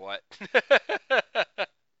matter what.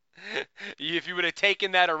 If you would have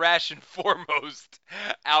taken that Ration Foremost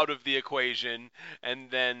out of the equation,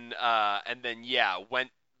 and then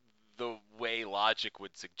went the way logic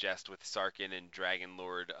would suggest with Sarkin and Dragon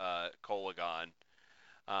Lord Kolagon,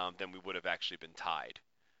 then we would have actually been tied.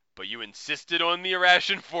 But you insisted on the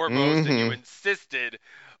Ration Foremost, and you insisted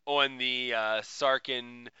on the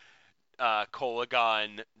Sarkin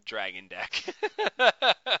Kolagon Dragon deck.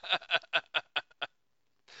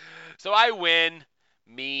 So I win.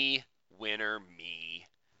 Me, winner, me.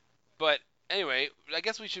 But anyway, I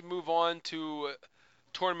guess we should move on to a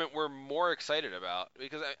tournament we're more excited about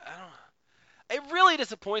because I don't. It really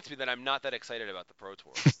disappoints me that I'm not that excited about the Pro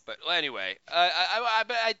Tour. But anyway,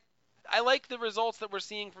 I like the results that we're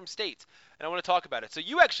seeing from states, and I want to talk about it. So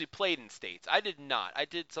you actually played in states. I did not. I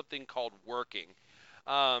did something called working.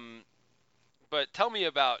 Um, but tell me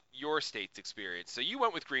about your state's experience. So you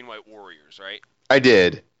went with Green White Warriors, right? I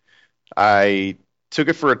did. I took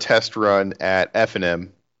it for a test run at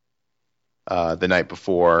F&M the night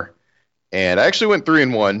before, and I actually went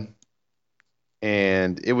 3-1,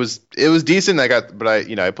 and it was decent.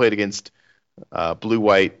 I played against green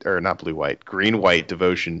white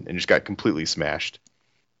devotion, and just got completely smashed.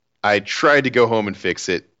 I tried to go home and fix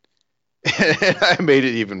it, and I made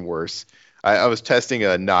it even worse. I was testing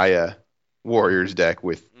a Naya Warriors deck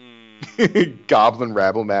with Goblin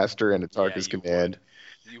Rabblemaster and Atarka's Command.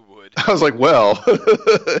 You would. I was like, well,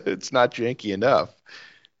 it's not janky enough.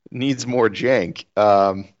 Needs more jank.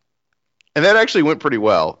 And that actually went pretty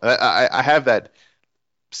well. I have that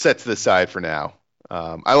set to the side for now.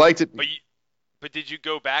 I liked it. But did you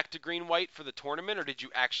go back to green white for the tournament, or did you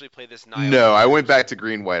actually play this Nile? No, I went back to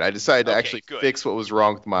green white. I decided to actually good. fix what was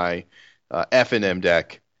wrong with my F&M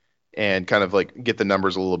deck and kind of like get the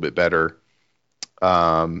numbers a little bit better.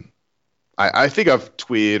 I think I've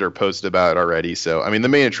tweeted or posted about it already. So, I mean, the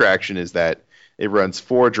main attraction is that it runs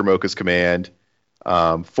 4 Dromoka's Command,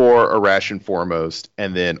 4 Irration Foremost,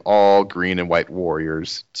 and then all green and white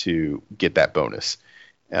warriors to get that bonus,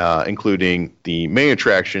 including the main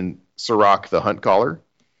attraction, Sirach the Hunt Caller,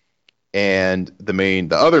 and the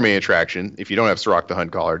other main attraction, if you don't have Sirach the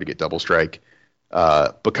Hunt Caller to get Double Strike,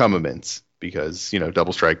 Become Immense, because,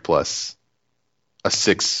 Double Strike plus a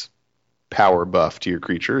 6 power buff to your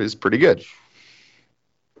creature is pretty good.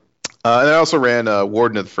 And I also ran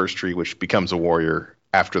Warden of the First Tree, which becomes a warrior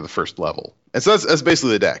after the first level. And so that's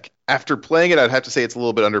basically the deck. After playing it, I'd have to say it's a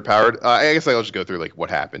little bit underpowered. I guess I'll just go through like what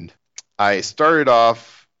happened. I started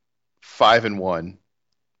off 5-1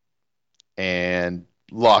 and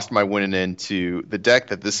lost my winning into the deck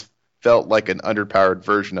that this felt like an underpowered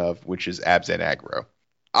version of, which is Abzan Aggro.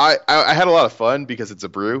 I had a lot of fun because it's a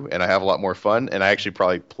brew, and I have a lot more fun, and I actually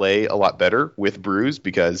probably play a lot better with brews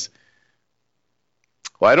because,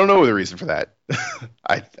 well, I don't know the reason for that.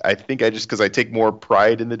 I think because I take more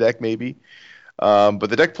pride in the deck, maybe. But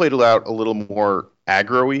the deck played out a little more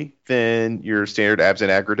aggro-y than your standard Abzan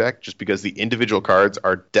Aggro deck, just because the individual cards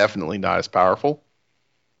are definitely not as powerful.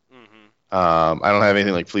 I don't have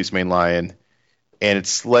anything like Fleecemane Lion, and it's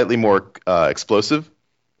slightly more explosive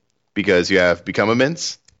because you have Become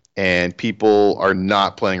Immense, and people are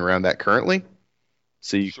not playing around that currently.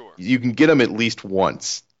 So you can get them at least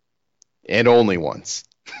once, and only once.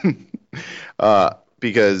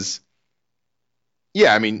 Because,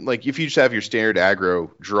 yeah, I mean, like, if you just have your standard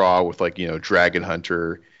aggro draw with, like, Dragon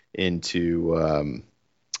Hunter into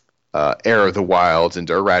Arrow of the Wilds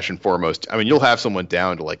into Irration Foremost, I mean, you'll have someone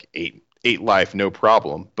down to, like, 8 life, no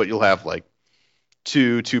problem, but you'll have, like,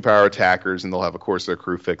 2 power attackers, and they'll have a Corsair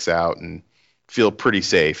Crew fix out and feel pretty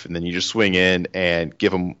safe, and then you just swing in and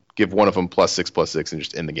give one of them +6/+6 and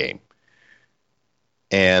just end the game.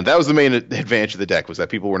 And that was the main advantage of the deck, was that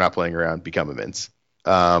people were not playing around Become Immense.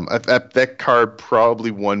 That card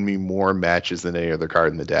probably won me more matches than any other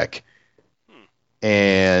card in the deck.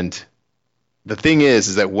 And the thing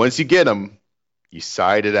is that once you get them, you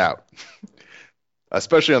side it out,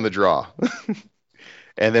 especially on the draw.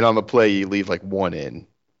 And then on the play, you leave like 1 in.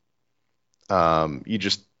 You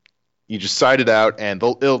just side it out, and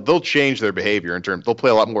they'll change their behavior in terms. They'll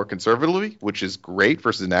play a lot more conservatively, which is great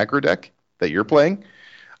versus an aggro deck that you're playing.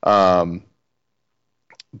 But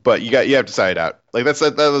you have to side out. Like that's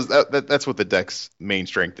what the deck's main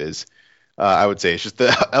strength is. I would say it's just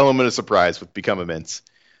the element of surprise with Become Immense.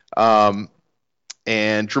 And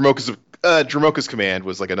Dromoka's Command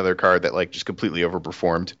was like another card that like just completely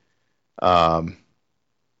overperformed.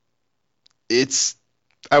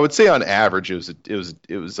 I would say on average it was a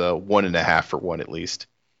 1.5 for 1 at least.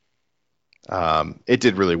 It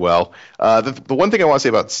did really well. The one thing I want to say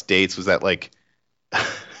about states was that like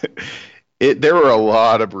there were a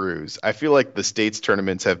lot of brews. I feel like the states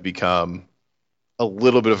tournaments have become a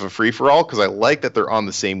little bit of a free for all because I like that they're on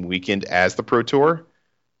the same weekend as the Pro Tour,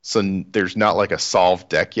 so there's not like a solved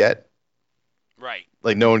deck yet. Right.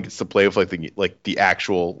 Like no one gets to play with the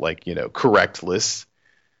actual correct list.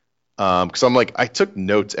 Because I'm like, I took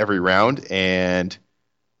notes every round, and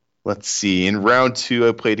let's see. In round 2,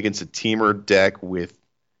 I played against a teamer deck with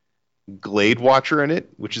Glade Watcher in it,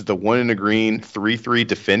 which is the 1 in a green 3/3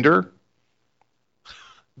 defender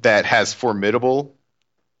that has Formidable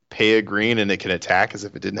pay a green and it can attack as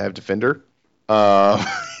if it didn't have defender. Yeah,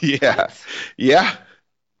 What? yeah.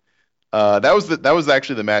 That was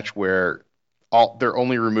actually the match where their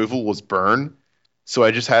only removal was burn. So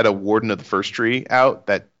I just had a Warden of the First Tree out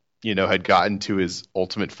that had gotten to his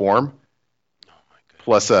ultimate form, Oh my goodness.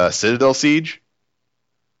 plus a Citadel Siege.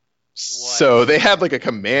 So they had like a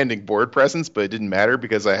commanding board presence, but it didn't matter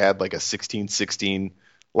because I had like a 16/16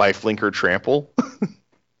 lifelinker trample.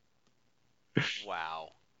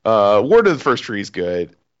 Wow. Warden of the First Tree is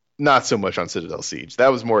good. Not so much on Citadel Siege. That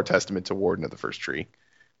was more a testament to Warden of the First Tree,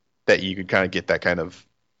 that you could kind of get that kind of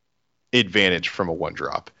advantage from a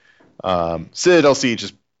 1-drop. Citadel Siege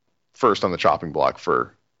is first on the chopping block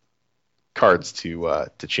for cards to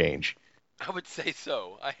change. I would say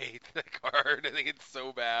so. I hate that card. I think it's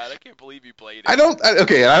so bad. I can't believe you played it. I don't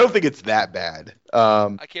think it's that bad.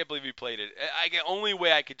 I can't believe you played it. Only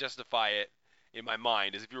way I could justify it in my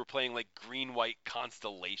mind is if you were playing like green-white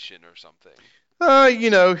Constellation or something.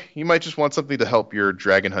 You might just want something to help your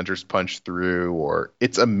Dragon Hunters punch through, or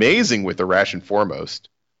it's amazing with the Ration Foremost.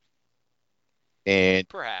 And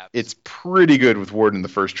Perhaps. it's pretty good with Warden in the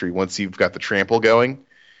First Tree once you've got the trample going.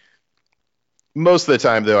 Most of the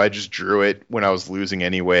time, though, I just drew it when I was losing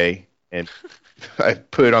anyway, and I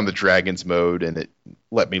put it on the Dragons mode, and it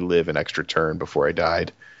let me live an extra turn before I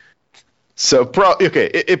died. So,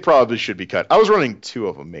 it probably should be cut. I was running 2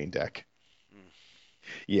 of them main deck.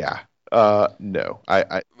 Yeah. No.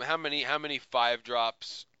 How many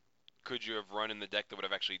 5-drops could you have run in the deck that would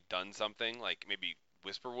have actually done something? Like maybe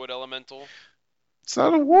Whisperwood Elemental? It's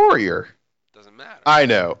not a warrior. Doesn't matter. I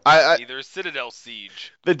know. Either a Citadel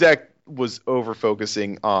Siege. The deck was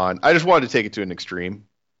over-focusing on... I just wanted to take it to an extreme.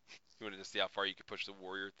 You wanted to see how far you could push the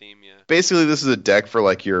warrior theme, yeah. Basically, this is a deck for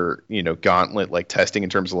like your, gauntlet like testing in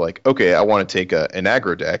terms of like, okay, I want to take an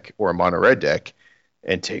aggro deck or a mono red deck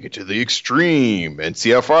and take it to the extreme and see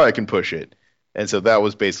how far I can push it. And so that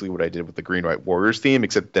was basically what I did with the green white warriors theme,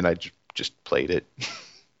 except then I just played it.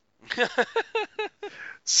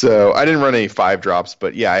 So I didn't run any 5-drops,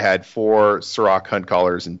 but yeah, I had 4 Sirach Hunt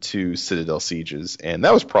Callers and 2 Citadel Sieges, and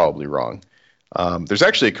that was probably wrong. There's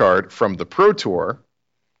actually a card from the Pro Tour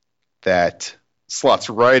that slots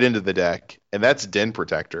right into the deck, and that's Den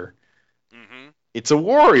Protector. Mm-hmm. It's a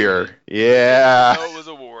warrior. Yeah. No, it was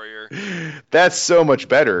a warrior. That's so much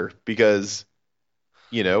better because,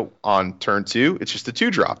 on turn 2, it's just a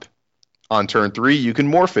 2-drop. On turn 3, you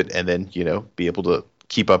can morph it and then, be able to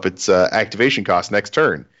keep up its activation cost next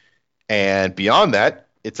turn. And beyond that,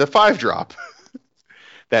 it's a 5-drop.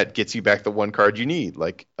 That gets you back the 1 card you need,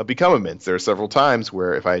 like a Become Immense. There are several times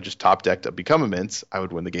where if I had just top decked a Become Immense, I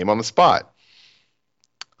would win the game on the spot.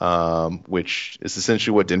 Which is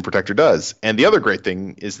essentially what Den Protector does. And the other great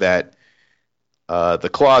thing is that the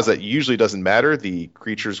clause that usually doesn't matter, the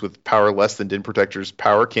creatures with power less than Den Protector's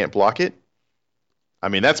power can't block it. I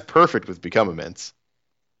mean, that's perfect with Become Immense.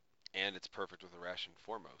 And it's perfect with the Ration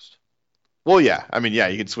Foremost. Well, yeah. I mean, yeah,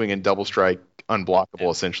 you can swing in Double Strike, unblockable,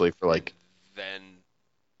 essentially, for like... Then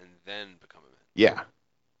Become Immense. Yeah.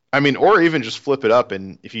 I mean, or even just flip it up,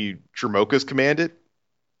 and if you Dromoka's command it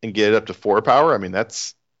and get it up to 4 power, I mean,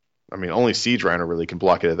 only Siege Rhino really can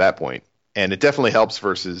block it at that point. And it definitely helps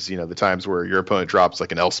versus, the times where your opponent drops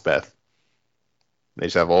like an Elspeth. They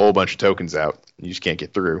just have a whole bunch of tokens out, and you just can't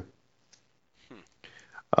get through.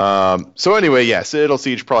 So anyway, yeah, Citadel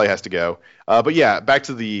Siege probably has to go. But yeah, back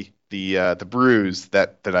to the bruise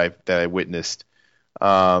that I witnessed.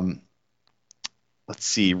 Let's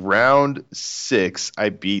see, round 6, I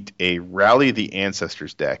beat a Rally the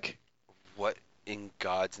Ancestors deck. What in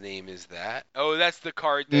God's name is that? Oh, that's the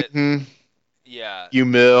card that... Mm-hmm. Yeah. You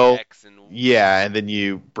mill. And... Yeah, and then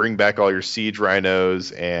you bring back all your Siege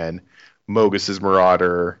Rhinos and Mogus's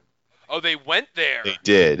Marauder. Oh, they went there. They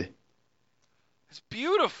did. It's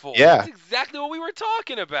beautiful. Yeah. That's exactly what we were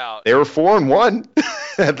talking about. They were 4-1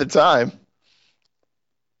 at the time.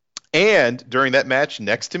 And during that match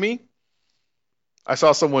next to me, I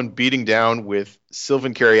saw someone beating down with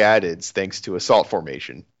Sylvan Caryatids thanks to Assault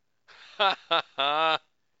Formation.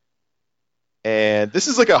 And this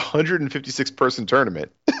is like a 156-person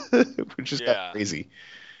tournament, which is kind of crazy.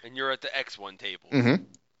 And you're at the X1 table. Mm-hmm.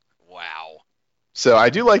 Wow. So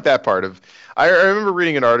I do like that part of... I remember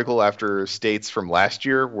reading an article after States from last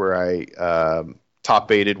year where I top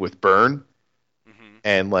baited with Burn. Mm-hmm.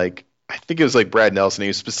 And like, I think it was like Brad Nelson. He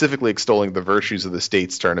was specifically extolling the virtues of the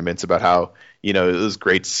States tournaments about how, it was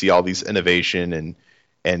great to see all these innovation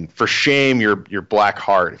and for shame your black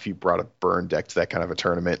heart if you brought a Burn deck to that kind of a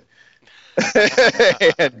tournament.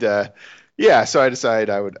 And yeah, so I decided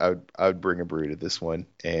I would bring a brew to this one,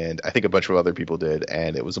 and I think a bunch of other people did,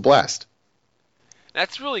 and it was a blast.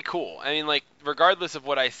 That's really cool. I mean, like, regardless of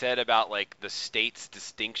what I said about like the state's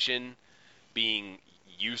distinction being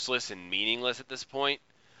useless and meaningless at this point,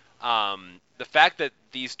 the fact that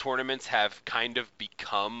these tournaments have kind of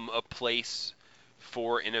become a place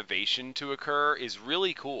for innovation to occur is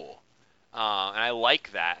really cool. And I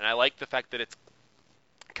like that, and I like the fact that it's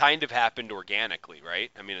kind of happened organically,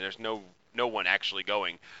 right? I mean, there's no one actually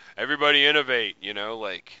going, everybody innovate,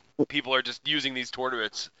 like people are just using these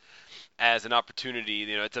tournaments as an opportunity.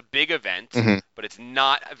 It's a big event, Mm-hmm. but it's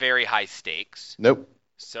not very high stakes. Nope.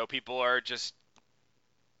 So people are just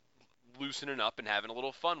loosening up and having a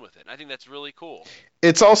little fun with it. And I think that's really cool.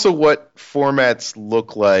 It's also what formats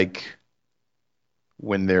look like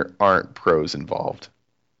when there aren't pros involved,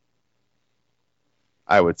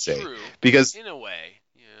 I would say. True. Because In a way,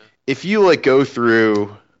 yeah. if you like go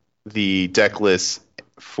through the deck list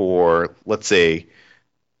for, let's say,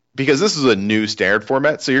 because this is a new standard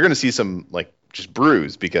format, so you're going to see some like just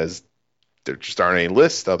brews because there just aren't any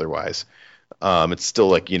lists otherwise. It's still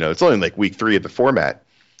like, it's only like week 3 of the format.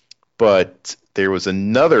 But there was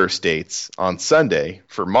another States on Sunday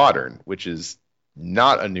for Modern, which is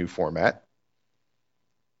not a new format.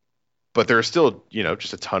 But there are still,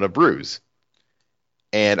 just a ton of brews.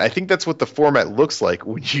 And I think that's what the format looks like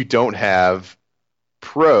when you don't have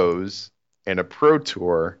pros and a pro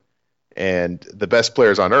tour and the best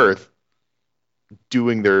players on earth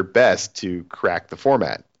doing their best to crack the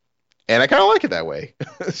format. And I kind of like it that way.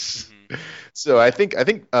 Mm-hmm. So I think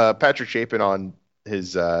Patrick Chapin on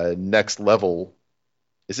his Next Level,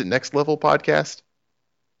 is it Next Level podcast?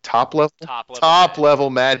 Top level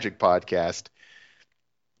Magic podcast.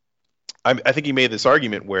 I think he made this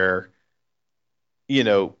argument where,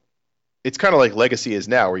 it's kind of like Legacy is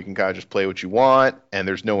now, where you can kind of just play what you want, and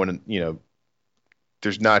there's no one,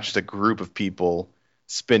 there's not just a group of people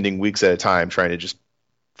spending weeks at a time trying to just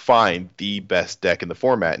find the best deck in the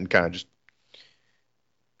format and kind of just,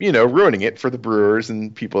 ruining it for the brewers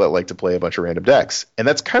and people that like to play a bunch of random decks. And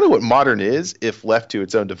that's kind of what Modern is if left to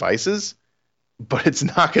its own devices, but it's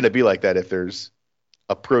not going to be like that if there's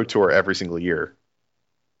a Pro Tour every single year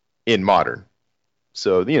in Modern.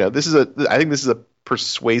 So, I think this is a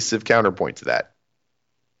persuasive counterpoint to that.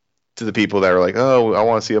 To the people that are like, oh, I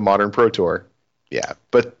want to see a Modern Pro Tour. Yeah.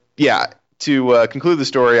 But, yeah, to conclude the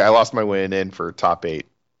story, I lost my win in for top 8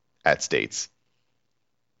 at States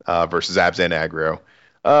versus Abs and Aggro.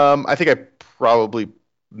 I think I probably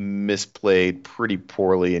misplayed pretty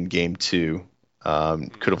poorly in game 2.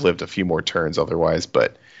 Could have lived a few more turns otherwise,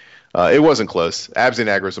 but it wasn't close. Abs and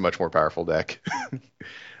Aggro is a much more powerful deck.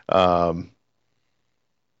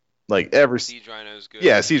 Siege Rhino is good.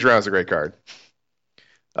 Yeah, Siege Rhino is a great card.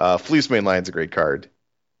 Fleece Main Lion's a great card.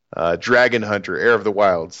 Dragon Hunter, Heir of the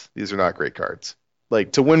Wilds. These are not great cards.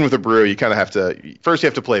 Like, to win with a brew, you kind of have to... First, you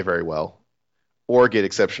have to play very well, or get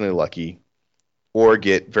exceptionally lucky, or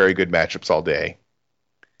get very good matchups all day.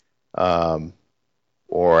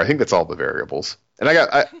 Or I think that's all the variables. And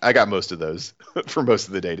I got most of those for most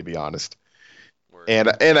of the day, to be honest. Word. And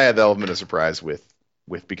I had the element of surprise with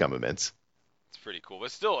Become Immense. It's pretty cool.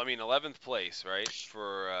 But still, I mean, 11th place, right?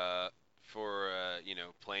 For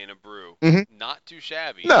playing a brew. Mm-hmm. Not too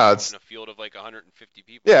shabby. No, it's in a field of like 150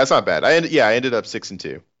 people. Yeah, it's not bad. I ended up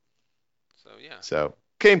 6-2. So yeah. So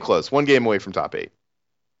came close. 1 game away from top 8.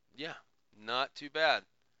 Yeah, not too bad.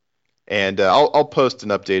 And I'll post an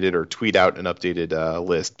updated or tweet out an updated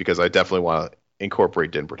list because I definitely want to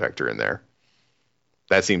incorporate Den Protector in there.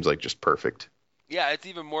 That seems like just perfect. Yeah, it's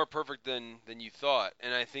even more perfect than you thought.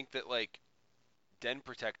 And I think that like Den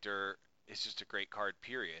Protector is just a great card,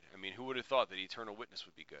 period. I mean, who would have thought that Eternal Witness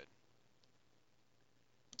would be good?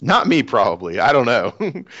 Not me, probably. I don't know.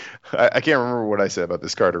 I can't remember what I said about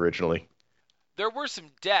this card originally. There were some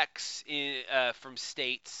decks from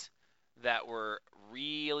States that were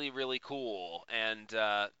really, really cool, and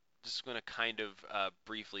just going to kind of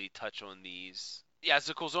briefly touch on these. Yeah,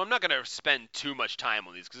 so cool. So I'm not going to spend too much time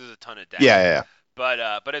on these because there's a ton of decks. Yeah.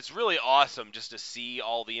 But it's really awesome just to see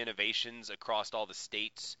all the innovations across all the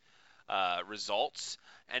States results.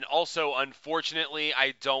 And also, unfortunately,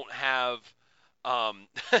 I don't have for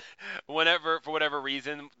whatever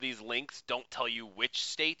reason, these links don't tell you which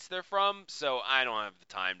states they're from, so I don't have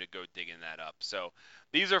the time to go digging that up. So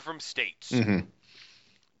these are from States. Mm-hmm.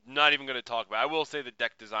 Not even going to talk about it. I will say the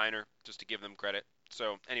deck designer, just to give them credit.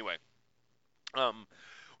 So anyway,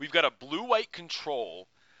 we've got a blue-white control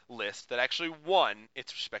list that actually won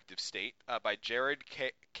its respective state by Jared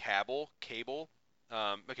Cable.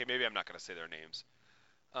 Okay, maybe I'm not going to say their names.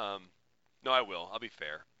 No, I will. I'll be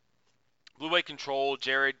fair. Blue-white control,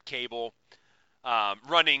 Jared Cable,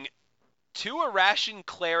 running 2 Irration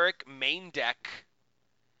Cleric main deck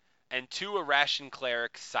and 2 Irration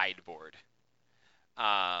Cleric sideboard.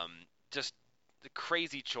 Just the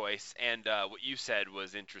crazy choice, and what you said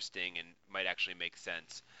was interesting and might actually make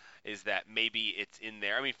sense. Is that maybe it's in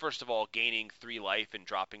there? I mean, first of all, gaining 3 life and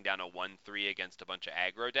dropping down a 1/3 against a bunch of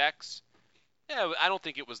aggro decks. Yeah, I don't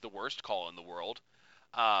think it was the worst call in the world.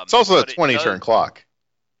 It's also a But it 20 does turn clock.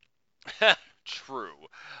 true,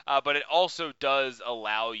 but it also does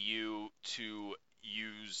allow you to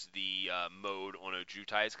use the mode on a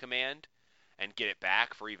Jutai's command and get it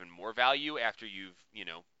back for even more value after you've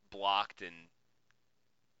blocked and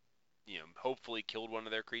hopefully killed one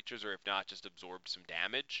of their creatures, or if not, just absorbed some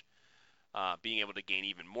damage. Being able to gain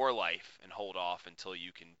even more life and hold off until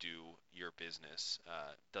you can do your business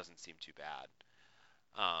doesn't seem too bad.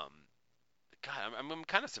 Um, God, I'm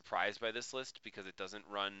kind of surprised by this list because it doesn't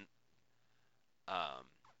run. Um,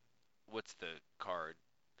 what's the card?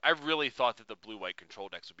 I really thought that the blue-white control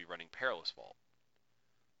decks would be running Perilous Vault,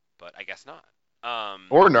 but I guess not.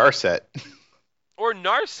 Or Narset. Or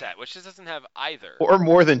Narset, which just doesn't have either. Or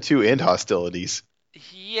more than 2 end hostilities.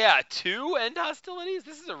 Yeah, 2 end hostilities?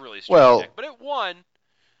 This is a really strange deck, but it won.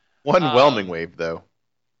 1 Whelming Wave, though.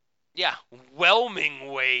 Yeah,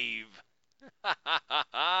 Whelming Wave.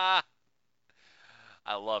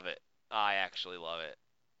 I love it. I actually love it.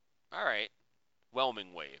 All right,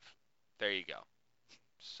 Whelming Wave. There you go.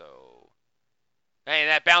 So, hey,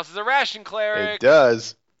 that bounces a Ration Cleric. It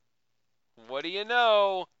does. What do you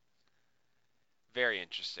know? Very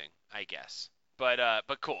interesting, I guess. But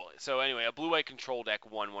cool. So anyway, a blue-white control deck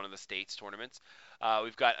won one of the states tournaments.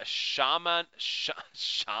 We've got a Shamanic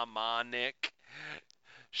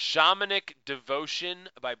Devotion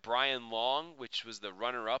by Brian Long, which was the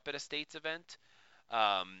runner-up at a states event,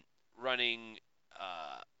 running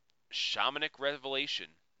Shamanic Revelation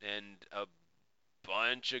and a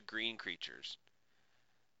bunch of green creatures.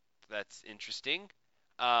 That's interesting.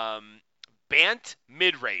 Bant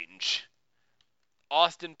Midrange.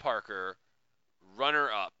 Austin Parker,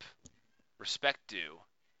 runner-up. Respect due.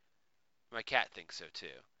 My cat thinks so too.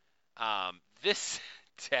 This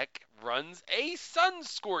deck runs a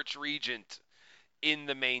Sunscorch Regent in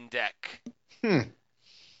the main deck. And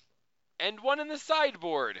one in the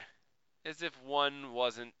sideboard, as if one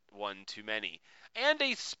wasn't one too many. And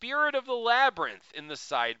a Spirit of the Labyrinth in the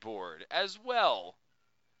sideboard as well.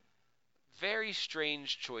 Very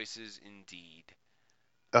strange choices indeed.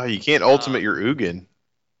 Oh, you can't ultimate your Ugin.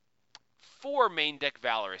 4 main deck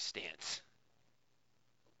Valorous Stance.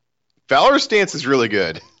 Valorous Stance is really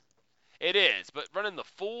good. It is, but running the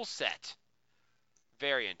full set.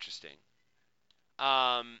 Very interesting.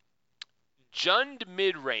 Jund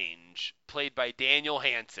Midrange, played by Daniel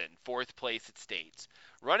Hansen, 4th place at States.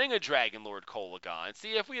 Running a Dragonlord Kolagon.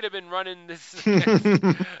 See, if we'd have been running this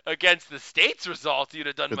against the States results, you'd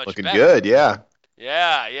have done much looking better. Good, yeah.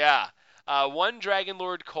 Yeah. 1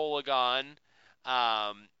 Dragonlord Kolagon.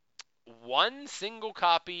 1 single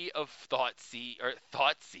copy of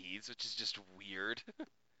Thoughtseize, which is just weird.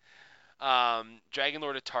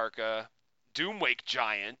 Dragonlord Atarka, Doomwake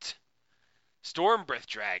Giant, Stormbreath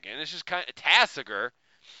Dragon. It's just kind of Tasigur.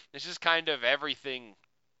 It's just kind of everything.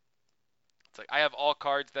 It's like I have all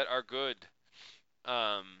cards that are good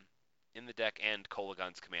in the deck and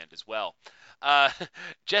Kolagon's command as well.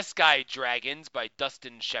 Jeskai Dragons by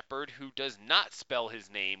Dustin Shepard, who does not spell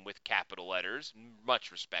his name with capital letters.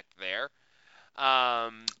 Much respect there.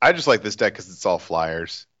 I just like this deck because it's all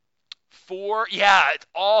flyers. It's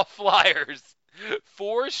all flyers.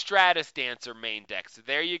 4 Stratus Dancer main deck. So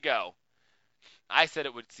there you go. I said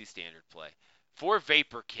it would see standard play. 4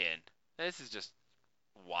 Vaporkin. This is just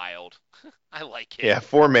wild. I like it. Yeah,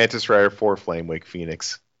 4 Mantis Rider, 4 Flamewake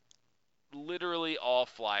Phoenix. Literally all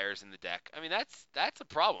flyers in the deck. I mean, that's a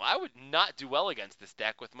problem. I would not do well against this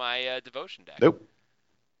deck with my Devotion deck. Nope.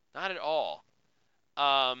 Not at all.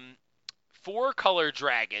 4 Color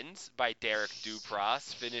Dragons by Derek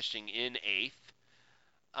Dupras, finishing in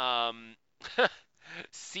 8th.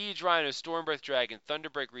 Siege Rhino, Stormbreath Dragon,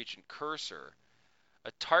 Thunderbreak Reach, and Cursor.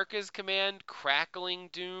 Atarka's Command, Crackling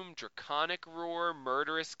Doom, Draconic Roar,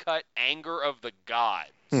 Murderous Cut, Anger of the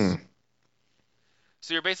Gods.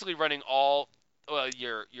 So you're basically running all... Well,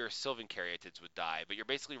 your Sylvan Caryatids would die, but you're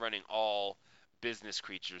basically running all business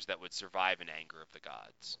creatures that would survive an Anger of the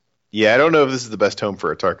Gods. Yeah, I don't know if this is the best home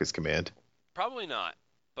for Atarka's Command. Probably not,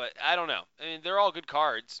 but I don't know. I mean, they're all good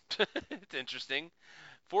cards. It's interesting.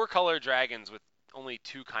 4 Color Dragons with only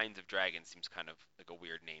 2 kinds of dragons seems kind of like a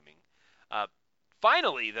weird naming.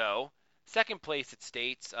 Finally, though, 2nd place at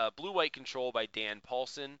States, Blue-White Control by Dan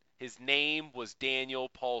Paulson. His name was Daniel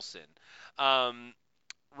Paulson.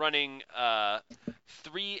 Running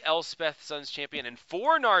 3 Elspeth Suns Champion and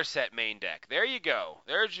 4 Narset main deck. There you go.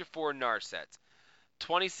 There's your 4 Narsets.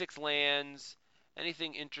 26 lands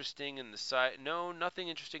Anything interesting in the side? No, nothing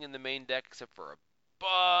interesting in the main deck except for a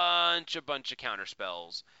bunch of counter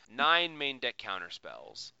spells. 9 main deck counter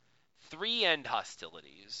spells. 3 end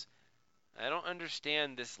hostilities. I don't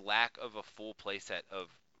understand this lack of a full playset of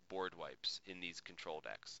board wipes in these control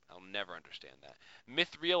decks. I'll never understand that.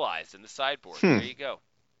 Myth realized in the sideboard. There you go.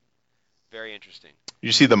 Very interesting.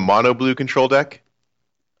 You see the mono blue control deck?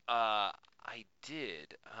 I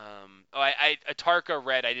did. Atarka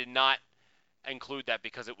red. I did not include that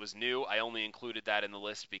because it was new. I only included that in the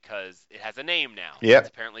list because it has a name now. Yep. It's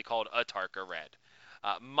apparently called Atarka red.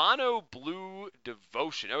 Mono blue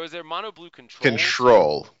devotion. Oh, is there mono blue control?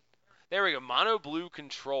 Control. There we go. Mono blue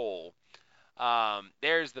control.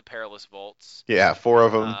 There's the Perilous Vaults. Yeah, 4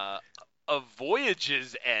 of them. A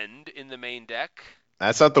Voyage's End in the main deck.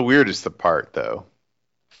 That's not the weirdest part, though.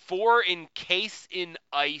 4 Encase in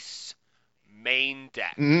Ice main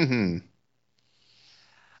deck. Mm-hmm.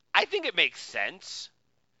 I think it makes sense.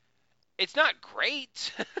 It's not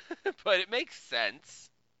great, but it makes sense.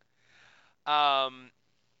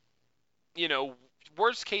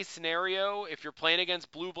 Worst case scenario, if you're playing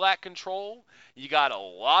against blue-black control, you got a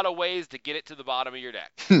lot of ways to get it to the bottom of your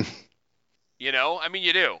deck. You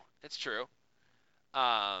do. It's true.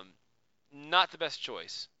 Not the best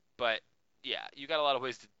choice, but yeah, you got a lot of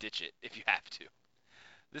ways to ditch it if you have to.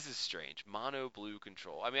 This is strange. Mono blue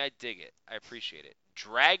control. I mean, I dig it. I appreciate it.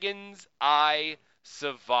 Dragon's Eye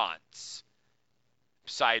Savants.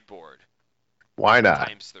 Sideboard. Why not?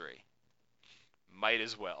 ×3. Might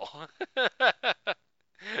as well.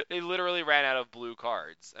 They literally ran out of blue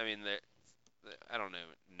cards. I mean, I don't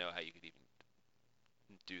know how you could even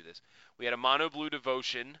do this. We had a mono blue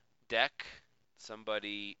devotion deck.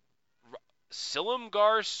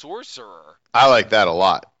 Silumgar Sorcerer. I like that a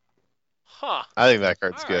lot. Huh. I think that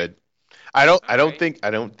card's All good. right. I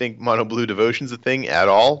don't think mono blue devotion's a thing at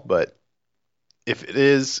all, but if it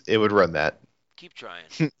is, it would run that. Keep trying.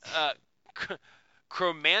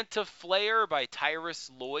 Chromanta Flare by Tyrus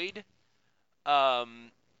Lloyd.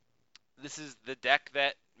 This is the deck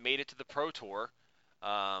that made it to the Pro Tour.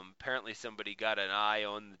 Apparently somebody got an eye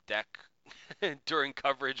on the deck during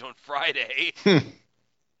coverage on Friday. And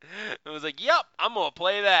was like, yep, I'm going to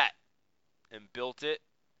play that. And built it.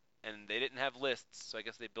 And they didn't have lists, so I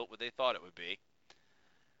guess they built what they thought it would be.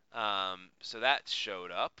 So that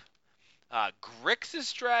showed up.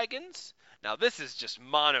 Grixis Dragons. Now this is just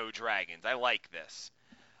mono dragons. I like this.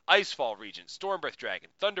 Icefall Regent, Stormbreath Dragon,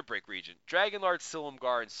 Thunderbreak Regent, Dragonlord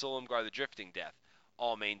Silumgar, and Silumgar the Drifting Death.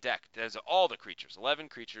 All main deck. There's all the creatures. 11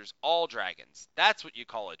 creatures, all dragons. That's what you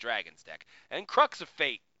call a dragons deck. And Crux of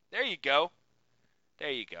Fate. There you go.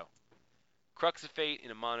 Crux of Fate in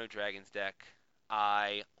a mono dragons deck.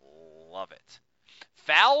 I love it.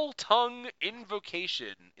 Foul Tongue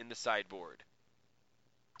Invocation in the sideboard.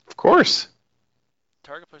 Of course.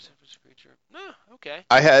 Target plus creature. No, okay.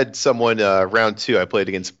 I had someone round 2. I played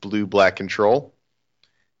against blue-black control,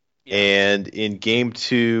 and in game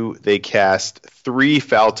 2 they cast 3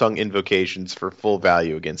 Foul Tongue Invocations for full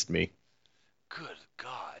value against me. Good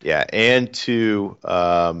God. Yeah, and 2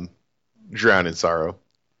 Drown in Sorrow.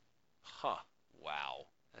 Huh. Wow.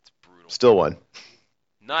 That's brutal. Still won.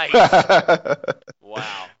 Nice.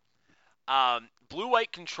 Wow.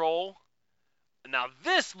 Blue-white control. Now,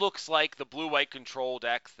 this looks like the blue-white control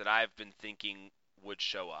decks that I've been thinking would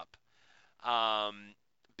show up.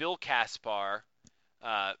 Bill Caspar,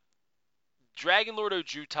 Dragonlord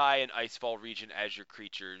Ojutai and Icefall Regent as your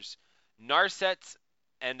creatures, Narsets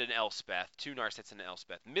and an Elspeth, 2 Narsets and an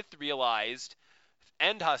Elspeth, Myth Realized,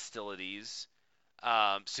 End Hostilities,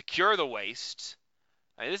 Secure the Waste.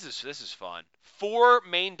 I mean, this is fun. 4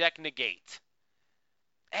 main deck negate.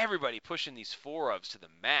 Everybody pushing these 4-ofs to the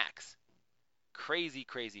max. Crazy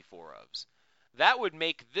 4-ofs. That would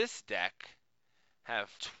make this deck have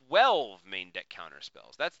 12 main deck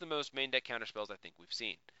counterspells. That's the most main deck counterspells I think we've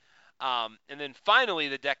seen. And then finally,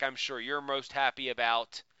 the deck I'm sure you're most happy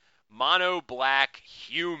about, Mono Black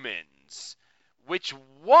Humans, which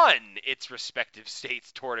won its respective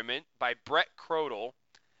states tournament by Brett Crodell,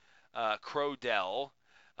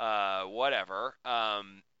 whatever.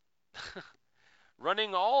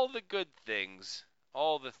 Running all the good things.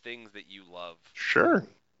 All the things that you love. Sure.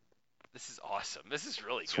 This is awesome. This is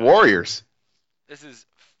really It's good. warriors. This is,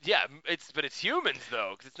 yeah, but it's humans,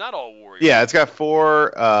 though, because it's not all warriors. Yeah, it's got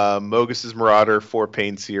 4 Mogus's Marauder, 4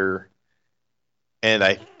 Painseer, and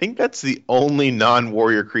I think that's the only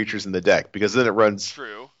non-warrior creatures in the deck, because then it runs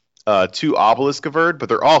True. 2 Obelisk Averd, but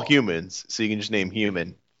they're all humans, so you can just name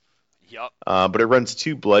human. Yup. But it runs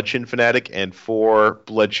 2 Bloodshin Fanatic and 4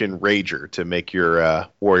 Bloodshin Rager to make your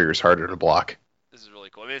warriors harder to block. This is really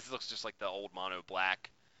cool. I mean, this looks just like the old mono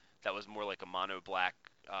black that was more like a mono black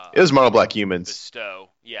It was mono black humans. bestow.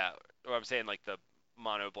 Yeah, or I'm saying like the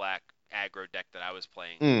mono black aggro deck that I was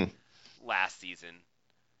playing Mm. last season.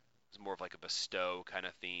 It was more of like a bestow kind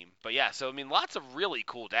of theme. But yeah, so I mean, lots of really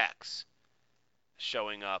cool decks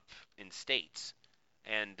showing up in states,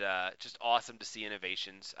 and just awesome to see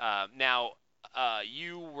innovations. Now,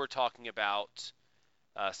 you were talking about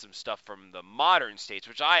some stuff from the modern states,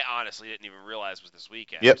 which I honestly didn't even realize was this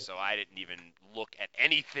weekend. Yep. So I didn't even look at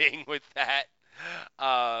anything with that.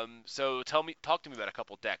 So talk to me about a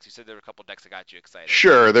couple decks. You said there were a couple decks that got you excited.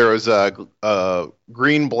 Sure, there was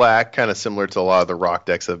green black, kind of similar to a lot of the rock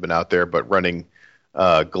decks that have been out there, but running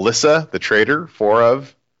Glissa, the trader, 4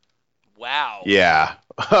 of. Wow. Yeah.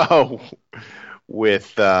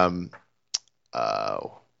 With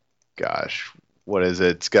gosh, what is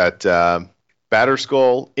it? It's got Batter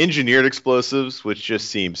Skull, engineered explosives, which just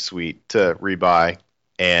seems sweet to rebuy,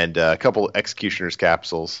 and a couple Executioner's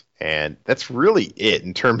capsules, and that's really it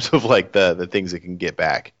in terms of like the things it can get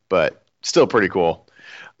back, but still pretty cool.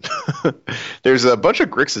 There's a bunch of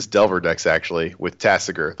Grixis Delver decks actually with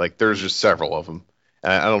Tasigur. Like there's just several of them.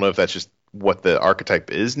 I don't know if that's just what the archetype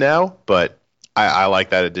is now, but I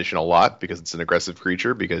like that addition a lot because it's an aggressive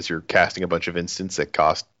creature because you're casting a bunch of instants that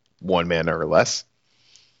cost 1 mana or less.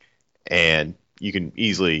 And you can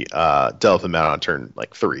easily delve them out on turn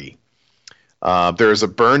like 3. There's a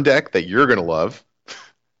burn deck that you're gonna love.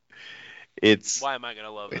 Why am I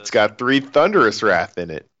gonna love this? It's got 3 Thunderous Wrath in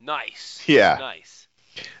it. Nice. Yeah. Nice.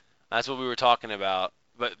 That's what we were talking about.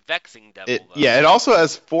 But Vexing Devil, though. Yeah, it also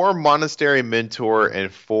has 4 Monastery Mentor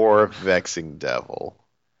and 4 Vexing Devil.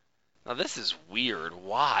 Now this is weird.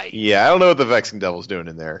 Why? Yeah, I don't know what the Vexing Devil's doing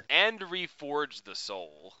in there. And Reforge the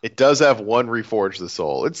Soul. It does have 1 Reforge the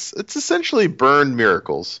Soul. It's essentially Burn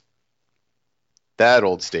Miracles. That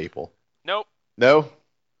old staple. Nope. No?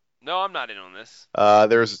 No, I'm not in on this.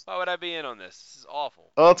 There's. Why would I be in on this? This is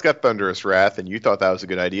awful. Oh, it's got Thunderous Wrath, and you thought that was a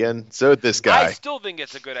good idea, and so did this guy. I still think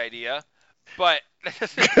it's a good idea, but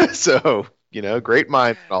So, great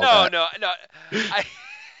mind and all that. no.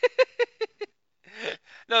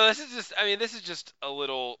 No, this is just a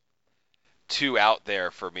little too out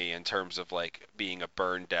there for me in terms of like being a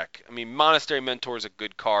burn deck. I mean, Monastery Mentor is a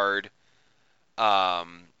good card.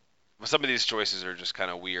 Some of these choices are just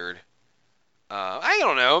kind of weird. I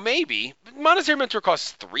don't know, maybe. Monastery Mentor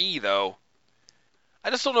costs 3 though.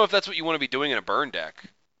 I just don't know if that's what you want to be doing in a burn deck.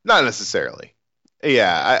 Not necessarily.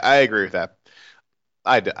 Yeah, I agree with that.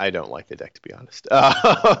 I don't like the deck, to be honest.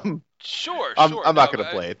 Sure. I'm not going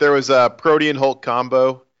to play it. There was a Protean Hulk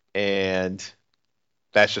combo, and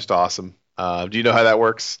that's just awesome. Do you know how that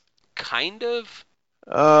works? Kind of.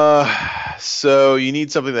 So you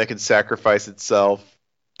need something that can sacrifice itself.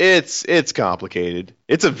 It's complicated.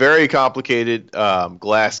 It's a very complicated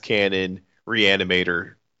glass cannon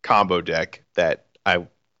reanimator combo deck that I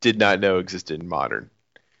did not know existed in Modern.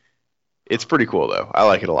 It's pretty cool, though. I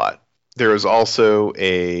like it a lot. There is also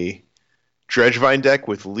a Dredgevine deck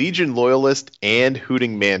with Legion Loyalist and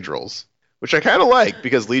Hooting Mandrills, which I kind of like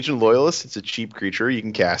because Legion Loyalist, it's a cheap creature. You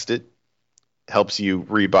can cast it. Helps you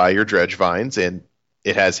rebuy your Dredgevines, and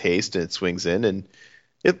it has haste, and it swings in, and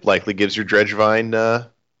it likely gives your Dredgevine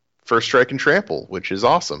first strike and trample, which is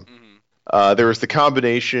awesome. Mm-hmm. There was the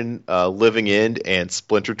combination Living End and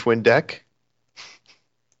Splinter Twin deck.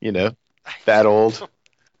 That old.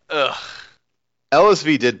 Ugh.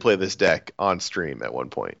 LSV did play this deck on stream at one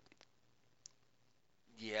point.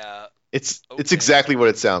 Yeah. It's Okay. exactly what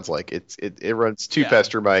it sounds like. It runs 2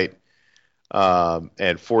 Pestermite,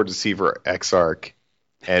 and 4 Deceiver Exarch,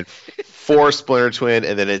 and 4 Splinter Twin,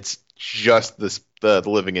 and then it's just the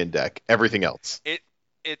Living End deck. Everything else.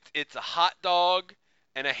 It's a hot dog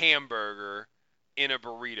and a hamburger in a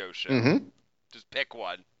burrito show. Mm-hmm. Just pick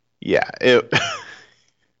one. Yeah.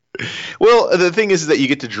 Well, the thing is that you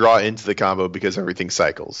get to draw into the combo because everything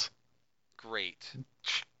cycles. Great.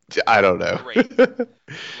 I don't know. Great.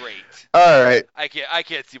 All right. I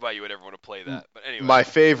can't see why you would ever want to play that. But anyway. My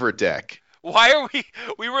favorite deck. Why are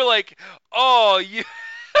we were like, oh, you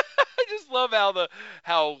I just love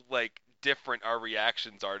how different our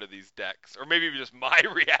reactions are to these decks, or maybe just my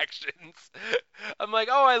reactions. I'm like,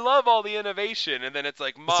 oh, I love all the innovation, and then it's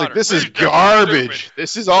like Modern. It's like, this is These decks are garbage. stupid.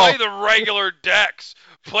 This is all. Play the regular decks.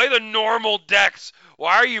 Play the normal decks.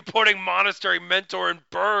 Why are you putting Monastery Mentor and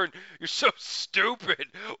Burn? You're so stupid.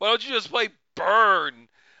 Why don't you just play Burn?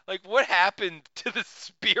 Like, what happened to the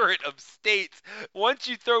spirit of states once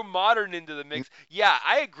you throw Modern into the mix? Yeah,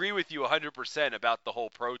 I agree with you 100% about the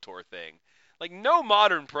whole Pro Tour thing. Like, no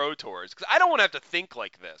Modern Pro Tours, because I don't want to have to think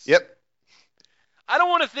like this. Yep. I don't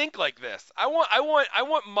want to think like this. I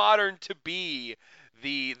want Modern to be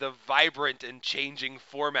the vibrant and changing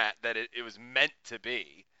format that it was meant to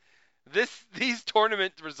be. These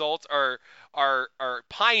tournament results are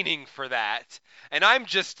pining for that, and I'm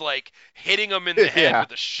just like hitting them in the head Yeah.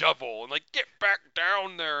 with a shovel and like, get back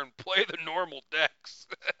down there and play the normal decks.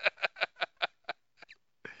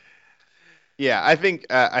 Yeah, I think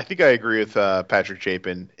I agree with Patrick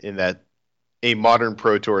Chapin in that a modern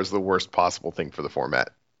Pro Tour is the worst possible thing for the format.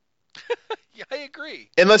 Yeah, I agree.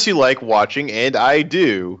 Unless you like watching, and I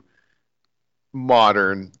do,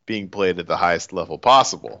 modern being played at the highest level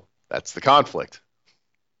possible. That's the conflict.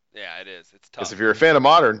 Yeah, it is. It's Because tough. if you're a fan of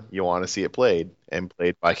modern, you want to see it played and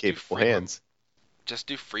played by Just do capable frequent- hands. Just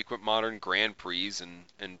do frequent modern Grand Prix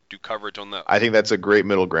and do coverage on those. I think that's a great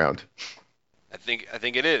middle ground. I think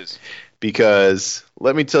it is. Because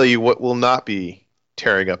let me tell you what will not be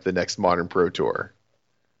tearing up the next modern Pro Tour.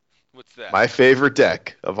 What's that? My favorite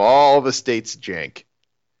deck of all the states jank.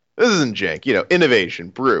 This isn't jank,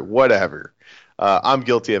 innovation, brew, whatever. I'm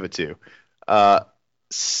guilty of it too.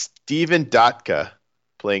 Steven Dotka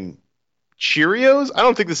playing Cheerios. I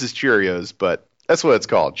don't think this is Cheerios, but that's what it's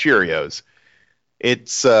called, Cheerios.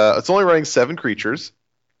 It's only running 7 creatures,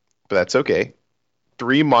 but that's okay.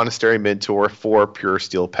 3 Monastery Mentor, 4 Pure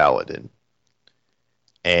Steel Paladin.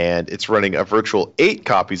 And it's running a virtual 8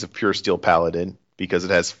 copies of Pure Steel Paladin because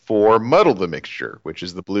it has 4 Muddle the Mixture, which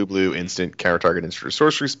is the blue instant counter target instant or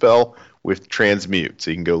sorcery spell with Transmute.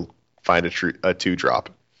 So you can go find a 2-drop.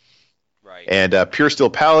 Right. And Pure Steel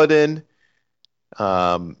Paladin,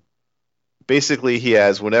 basically he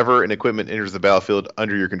has whenever an equipment enters the battlefield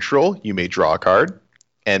under your control, you may draw a card.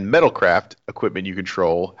 And Metalcraft equipment you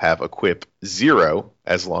control have equip 0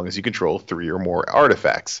 as long as you control 3 or more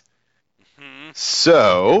artifacts. Hmm.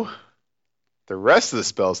 So, the rest of the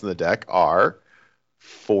spells in the deck are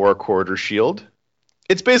 4 Quarter Shield.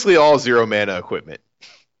 It's basically all 0 mana equipment.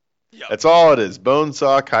 Yep. That's all it is.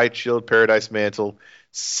 Bonesaw, Kite Shield, Paradise Mantle,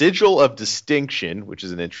 Sigil of Distinction, which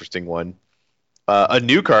is an interesting one. A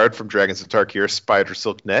new card from Dragons of Tarkir, Spider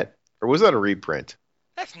Silk Net. Or was that a reprint?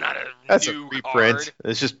 That's not That's new a reprint.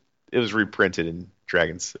 card. It was reprinted in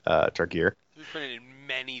Dragons Tarkir. It's printed in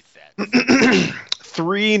many sets.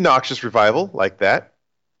 3 Noxious Revival, like that.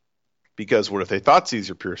 Because what if they Thoughtseize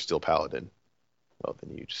your Pure Steel Paladin? Well,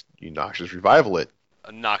 then you Noxious Revival it.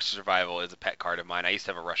 A Noxious Survival is a pet card of mine. I used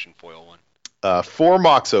to have a Russian foil one. 4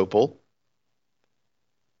 Mox Opal.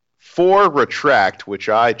 4 Retract, which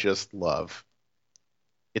I just love.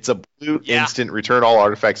 It's a blue instant, return all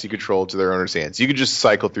artifacts you control to their owner's hands. You can just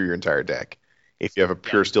cycle through your entire deck if you have a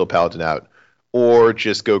Pure Steel Paladin out. Or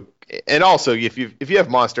just go... And also, if you have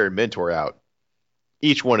Monastery Mentor out,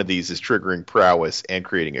 each one of these is triggering Prowess and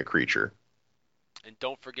creating a creature. And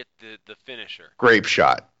don't forget the finisher. Grape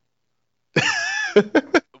Shot.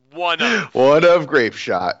 One of Grape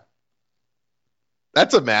Shot.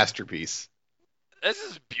 That's a masterpiece. This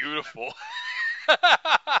is beautiful.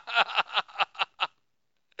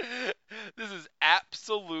 This is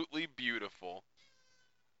absolutely beautiful.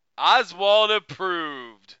 Oswald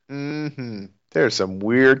approved. Mm-hmm. There's some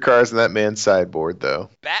weird cards in that man's sideboard, though.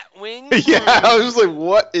 Batwing? Yeah, I was just like,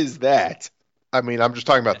 what is that? I mean, I'm just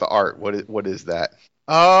talking about the art. What is that?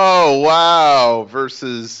 Oh, wow.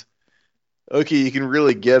 Versus... Okay, you can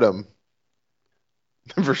really get him.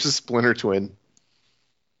 Versus Splinter Twin.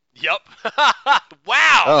 Yep.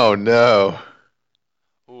 Wow. Oh, no.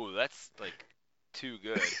 Ooh, that's, like, too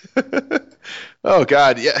good. Oh,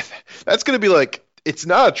 God, yeah. That's going to be like... It's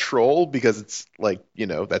not a troll because it's like,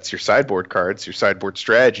 that's your sideboard cards, your sideboard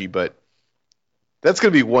strategy, but that's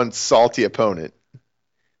going to be one salty opponent.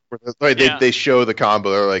 Like they show the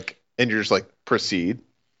combo, they're like, and you're just like, proceed.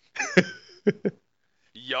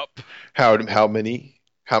 Yup. How many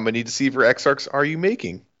Deceiver Exarchs are you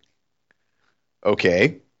making?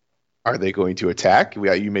 Okay. Are they going to attack?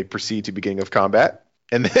 You may proceed to beginning of combat.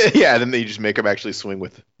 And then they just make them actually swing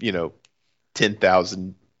with,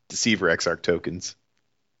 10,000 Deceiver Exarch tokens.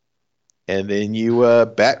 And then you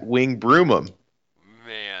Batwing Broom them.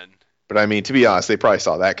 Man. But I mean, to be honest, they probably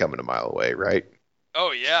saw that coming a mile away, right?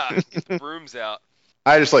 Oh, yeah. Get the brooms out.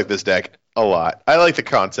 I just like this deck a lot. I like the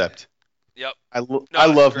concept. Yep. I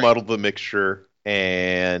love Muddle the Mixture,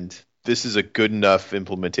 and this is a good enough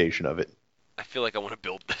implementation of it. I feel like I want to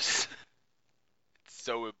build this. It's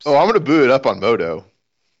so absurd. Oh, I'm going to boot it up on Moto.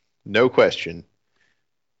 No question.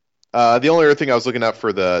 The only other thing I was looking at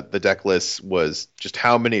for the deck list was just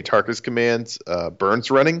how many Tarkus commands Burns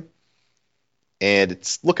running. And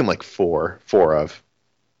it's looking like four of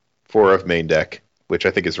main deck, which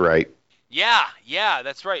I think is right. Yeah,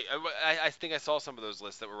 that's right. I think I saw some of those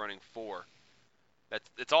lists that were running 4.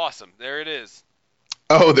 It's awesome. There it is.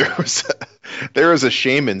 Oh, there was a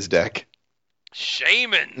Shaman's deck.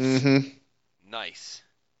 Shamans. Mm-hmm. Nice.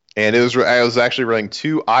 And I was actually running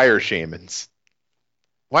 2 Ire Shamans.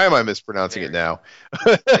 Why am I mispronouncing it now?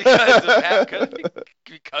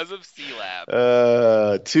 Because of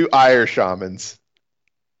C-Lab. 2 Ire Shamans.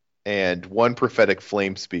 And 1 Prophetic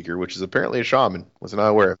Flame Speaker, which is apparently a shaman. Was not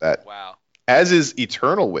aware of that. Wow. As is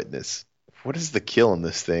Eternal Witness. What is the kill in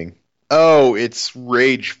this thing? Oh, it's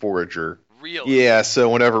Rage Forager. Really? Yeah, so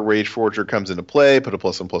whenever Rage Forager comes into play, put a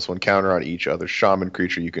 +1/+1 counter on each other shaman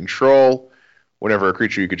creature you control. Whenever a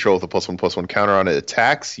creature you control with a +1/+1 counter on it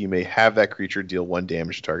attacks, you may have that creature deal 1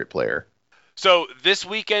 damage to target player. So this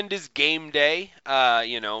weekend is game day.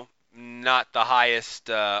 Not the highest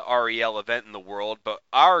REL event in the world, but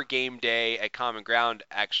our game day at Common Ground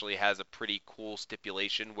actually has a pretty cool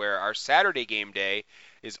stipulation where our Saturday game day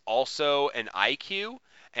is also an IQ,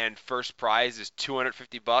 and first prize is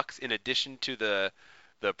 $250 in addition to the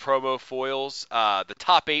promo foils. The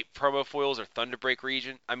top 8 promo foils are Thunderbreak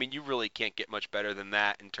Region. I mean, you really can't get much better than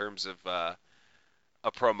that in terms of a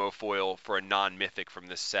promo foil for a non-mythic from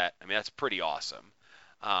this set. I mean, that's pretty awesome.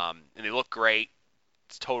 And they look great.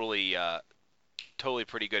 It's totally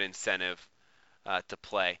pretty good incentive to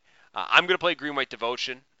play. I'm going to play Green-White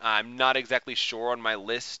Devotion. I'm not exactly sure on my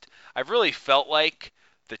list. I've really felt like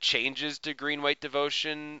the changes to Green-White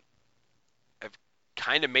Devotion have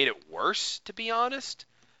kind of made it worse, to be honest.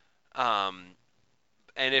 And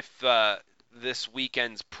if this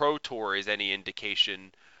weekend's Pro Tour is any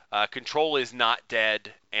indication, Control is not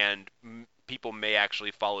dead, and people may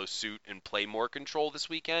actually follow suit and play more Control this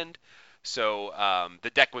weekend. So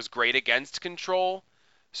the deck was great against Control,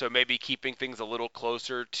 so maybe keeping things a little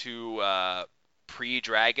closer to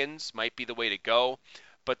pre-Dragons might be the way to go.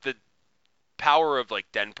 But the power of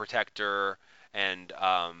like Den Protector and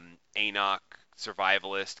Anok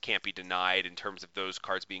Survivalist can't be denied in terms of those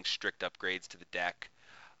cards being strict upgrades to the deck.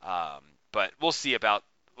 But we'll see about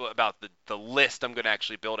the list I'm going to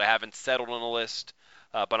actually build. I haven't settled on a list,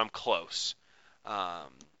 but I'm close.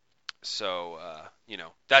 So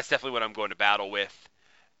that's definitely what I'm going to battle with,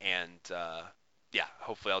 and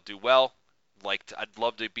hopefully I'll do well. I'd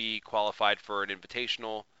love to be qualified for an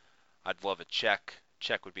invitational. I'd love a check.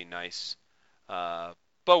 Check would be nice.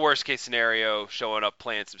 But worst case scenario, showing up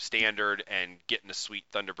playing some standard and getting a sweet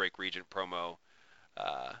Thunderbreak Regent promo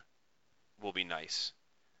will be nice.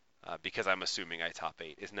 Because I'm assuming I top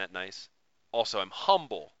 8. Isn't that nice? Also, I'm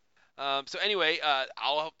humble. So anyway,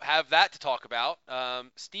 I'll have that to talk about.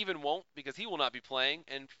 Steven won't, because he will not be playing,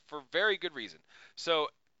 and for very good reason. So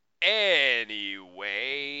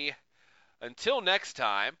anyway, until next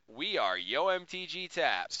time, we are Yo MTG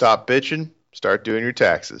Taps. Stop bitching. Start doing your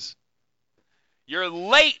taxes. You're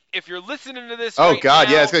late if you're listening to this. Oh, right God,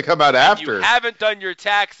 now, yeah, it's going to come out after. If you haven't done your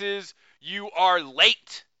taxes, you are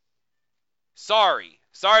late. Sorry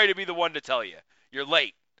to be the one to tell you. You're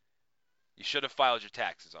late. You should have filed your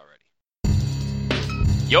taxes already.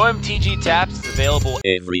 Yo MTG Taps is available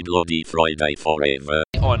every bloody Friday forever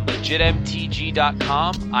on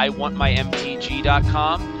legitmtg.com,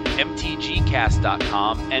 iwantmymtg.com,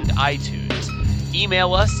 mtgcast.com, and iTunes.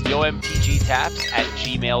 Email us,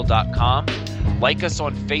 yomtgtaps@gmail.com. Like us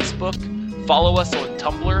on Facebook. Follow us on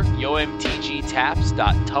Tumblr,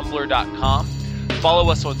 yomtgtaps.tumblr.com. Follow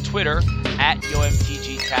us on Twitter,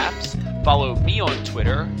 @yomtgtaps. Follow me on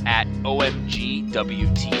Twitter,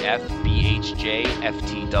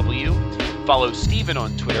 @OMGWTFBHJFTW. Follow Steven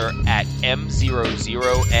on Twitter,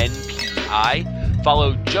 @M00NPI.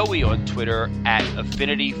 Follow Joey on Twitter,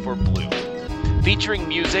 @AffinityForBlue. Featuring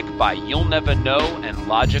music by You'll Never Know and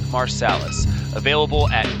Logic Marsalis. Available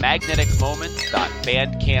at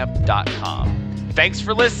magneticmoments.bandcamp.com. Thanks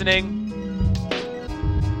for listening.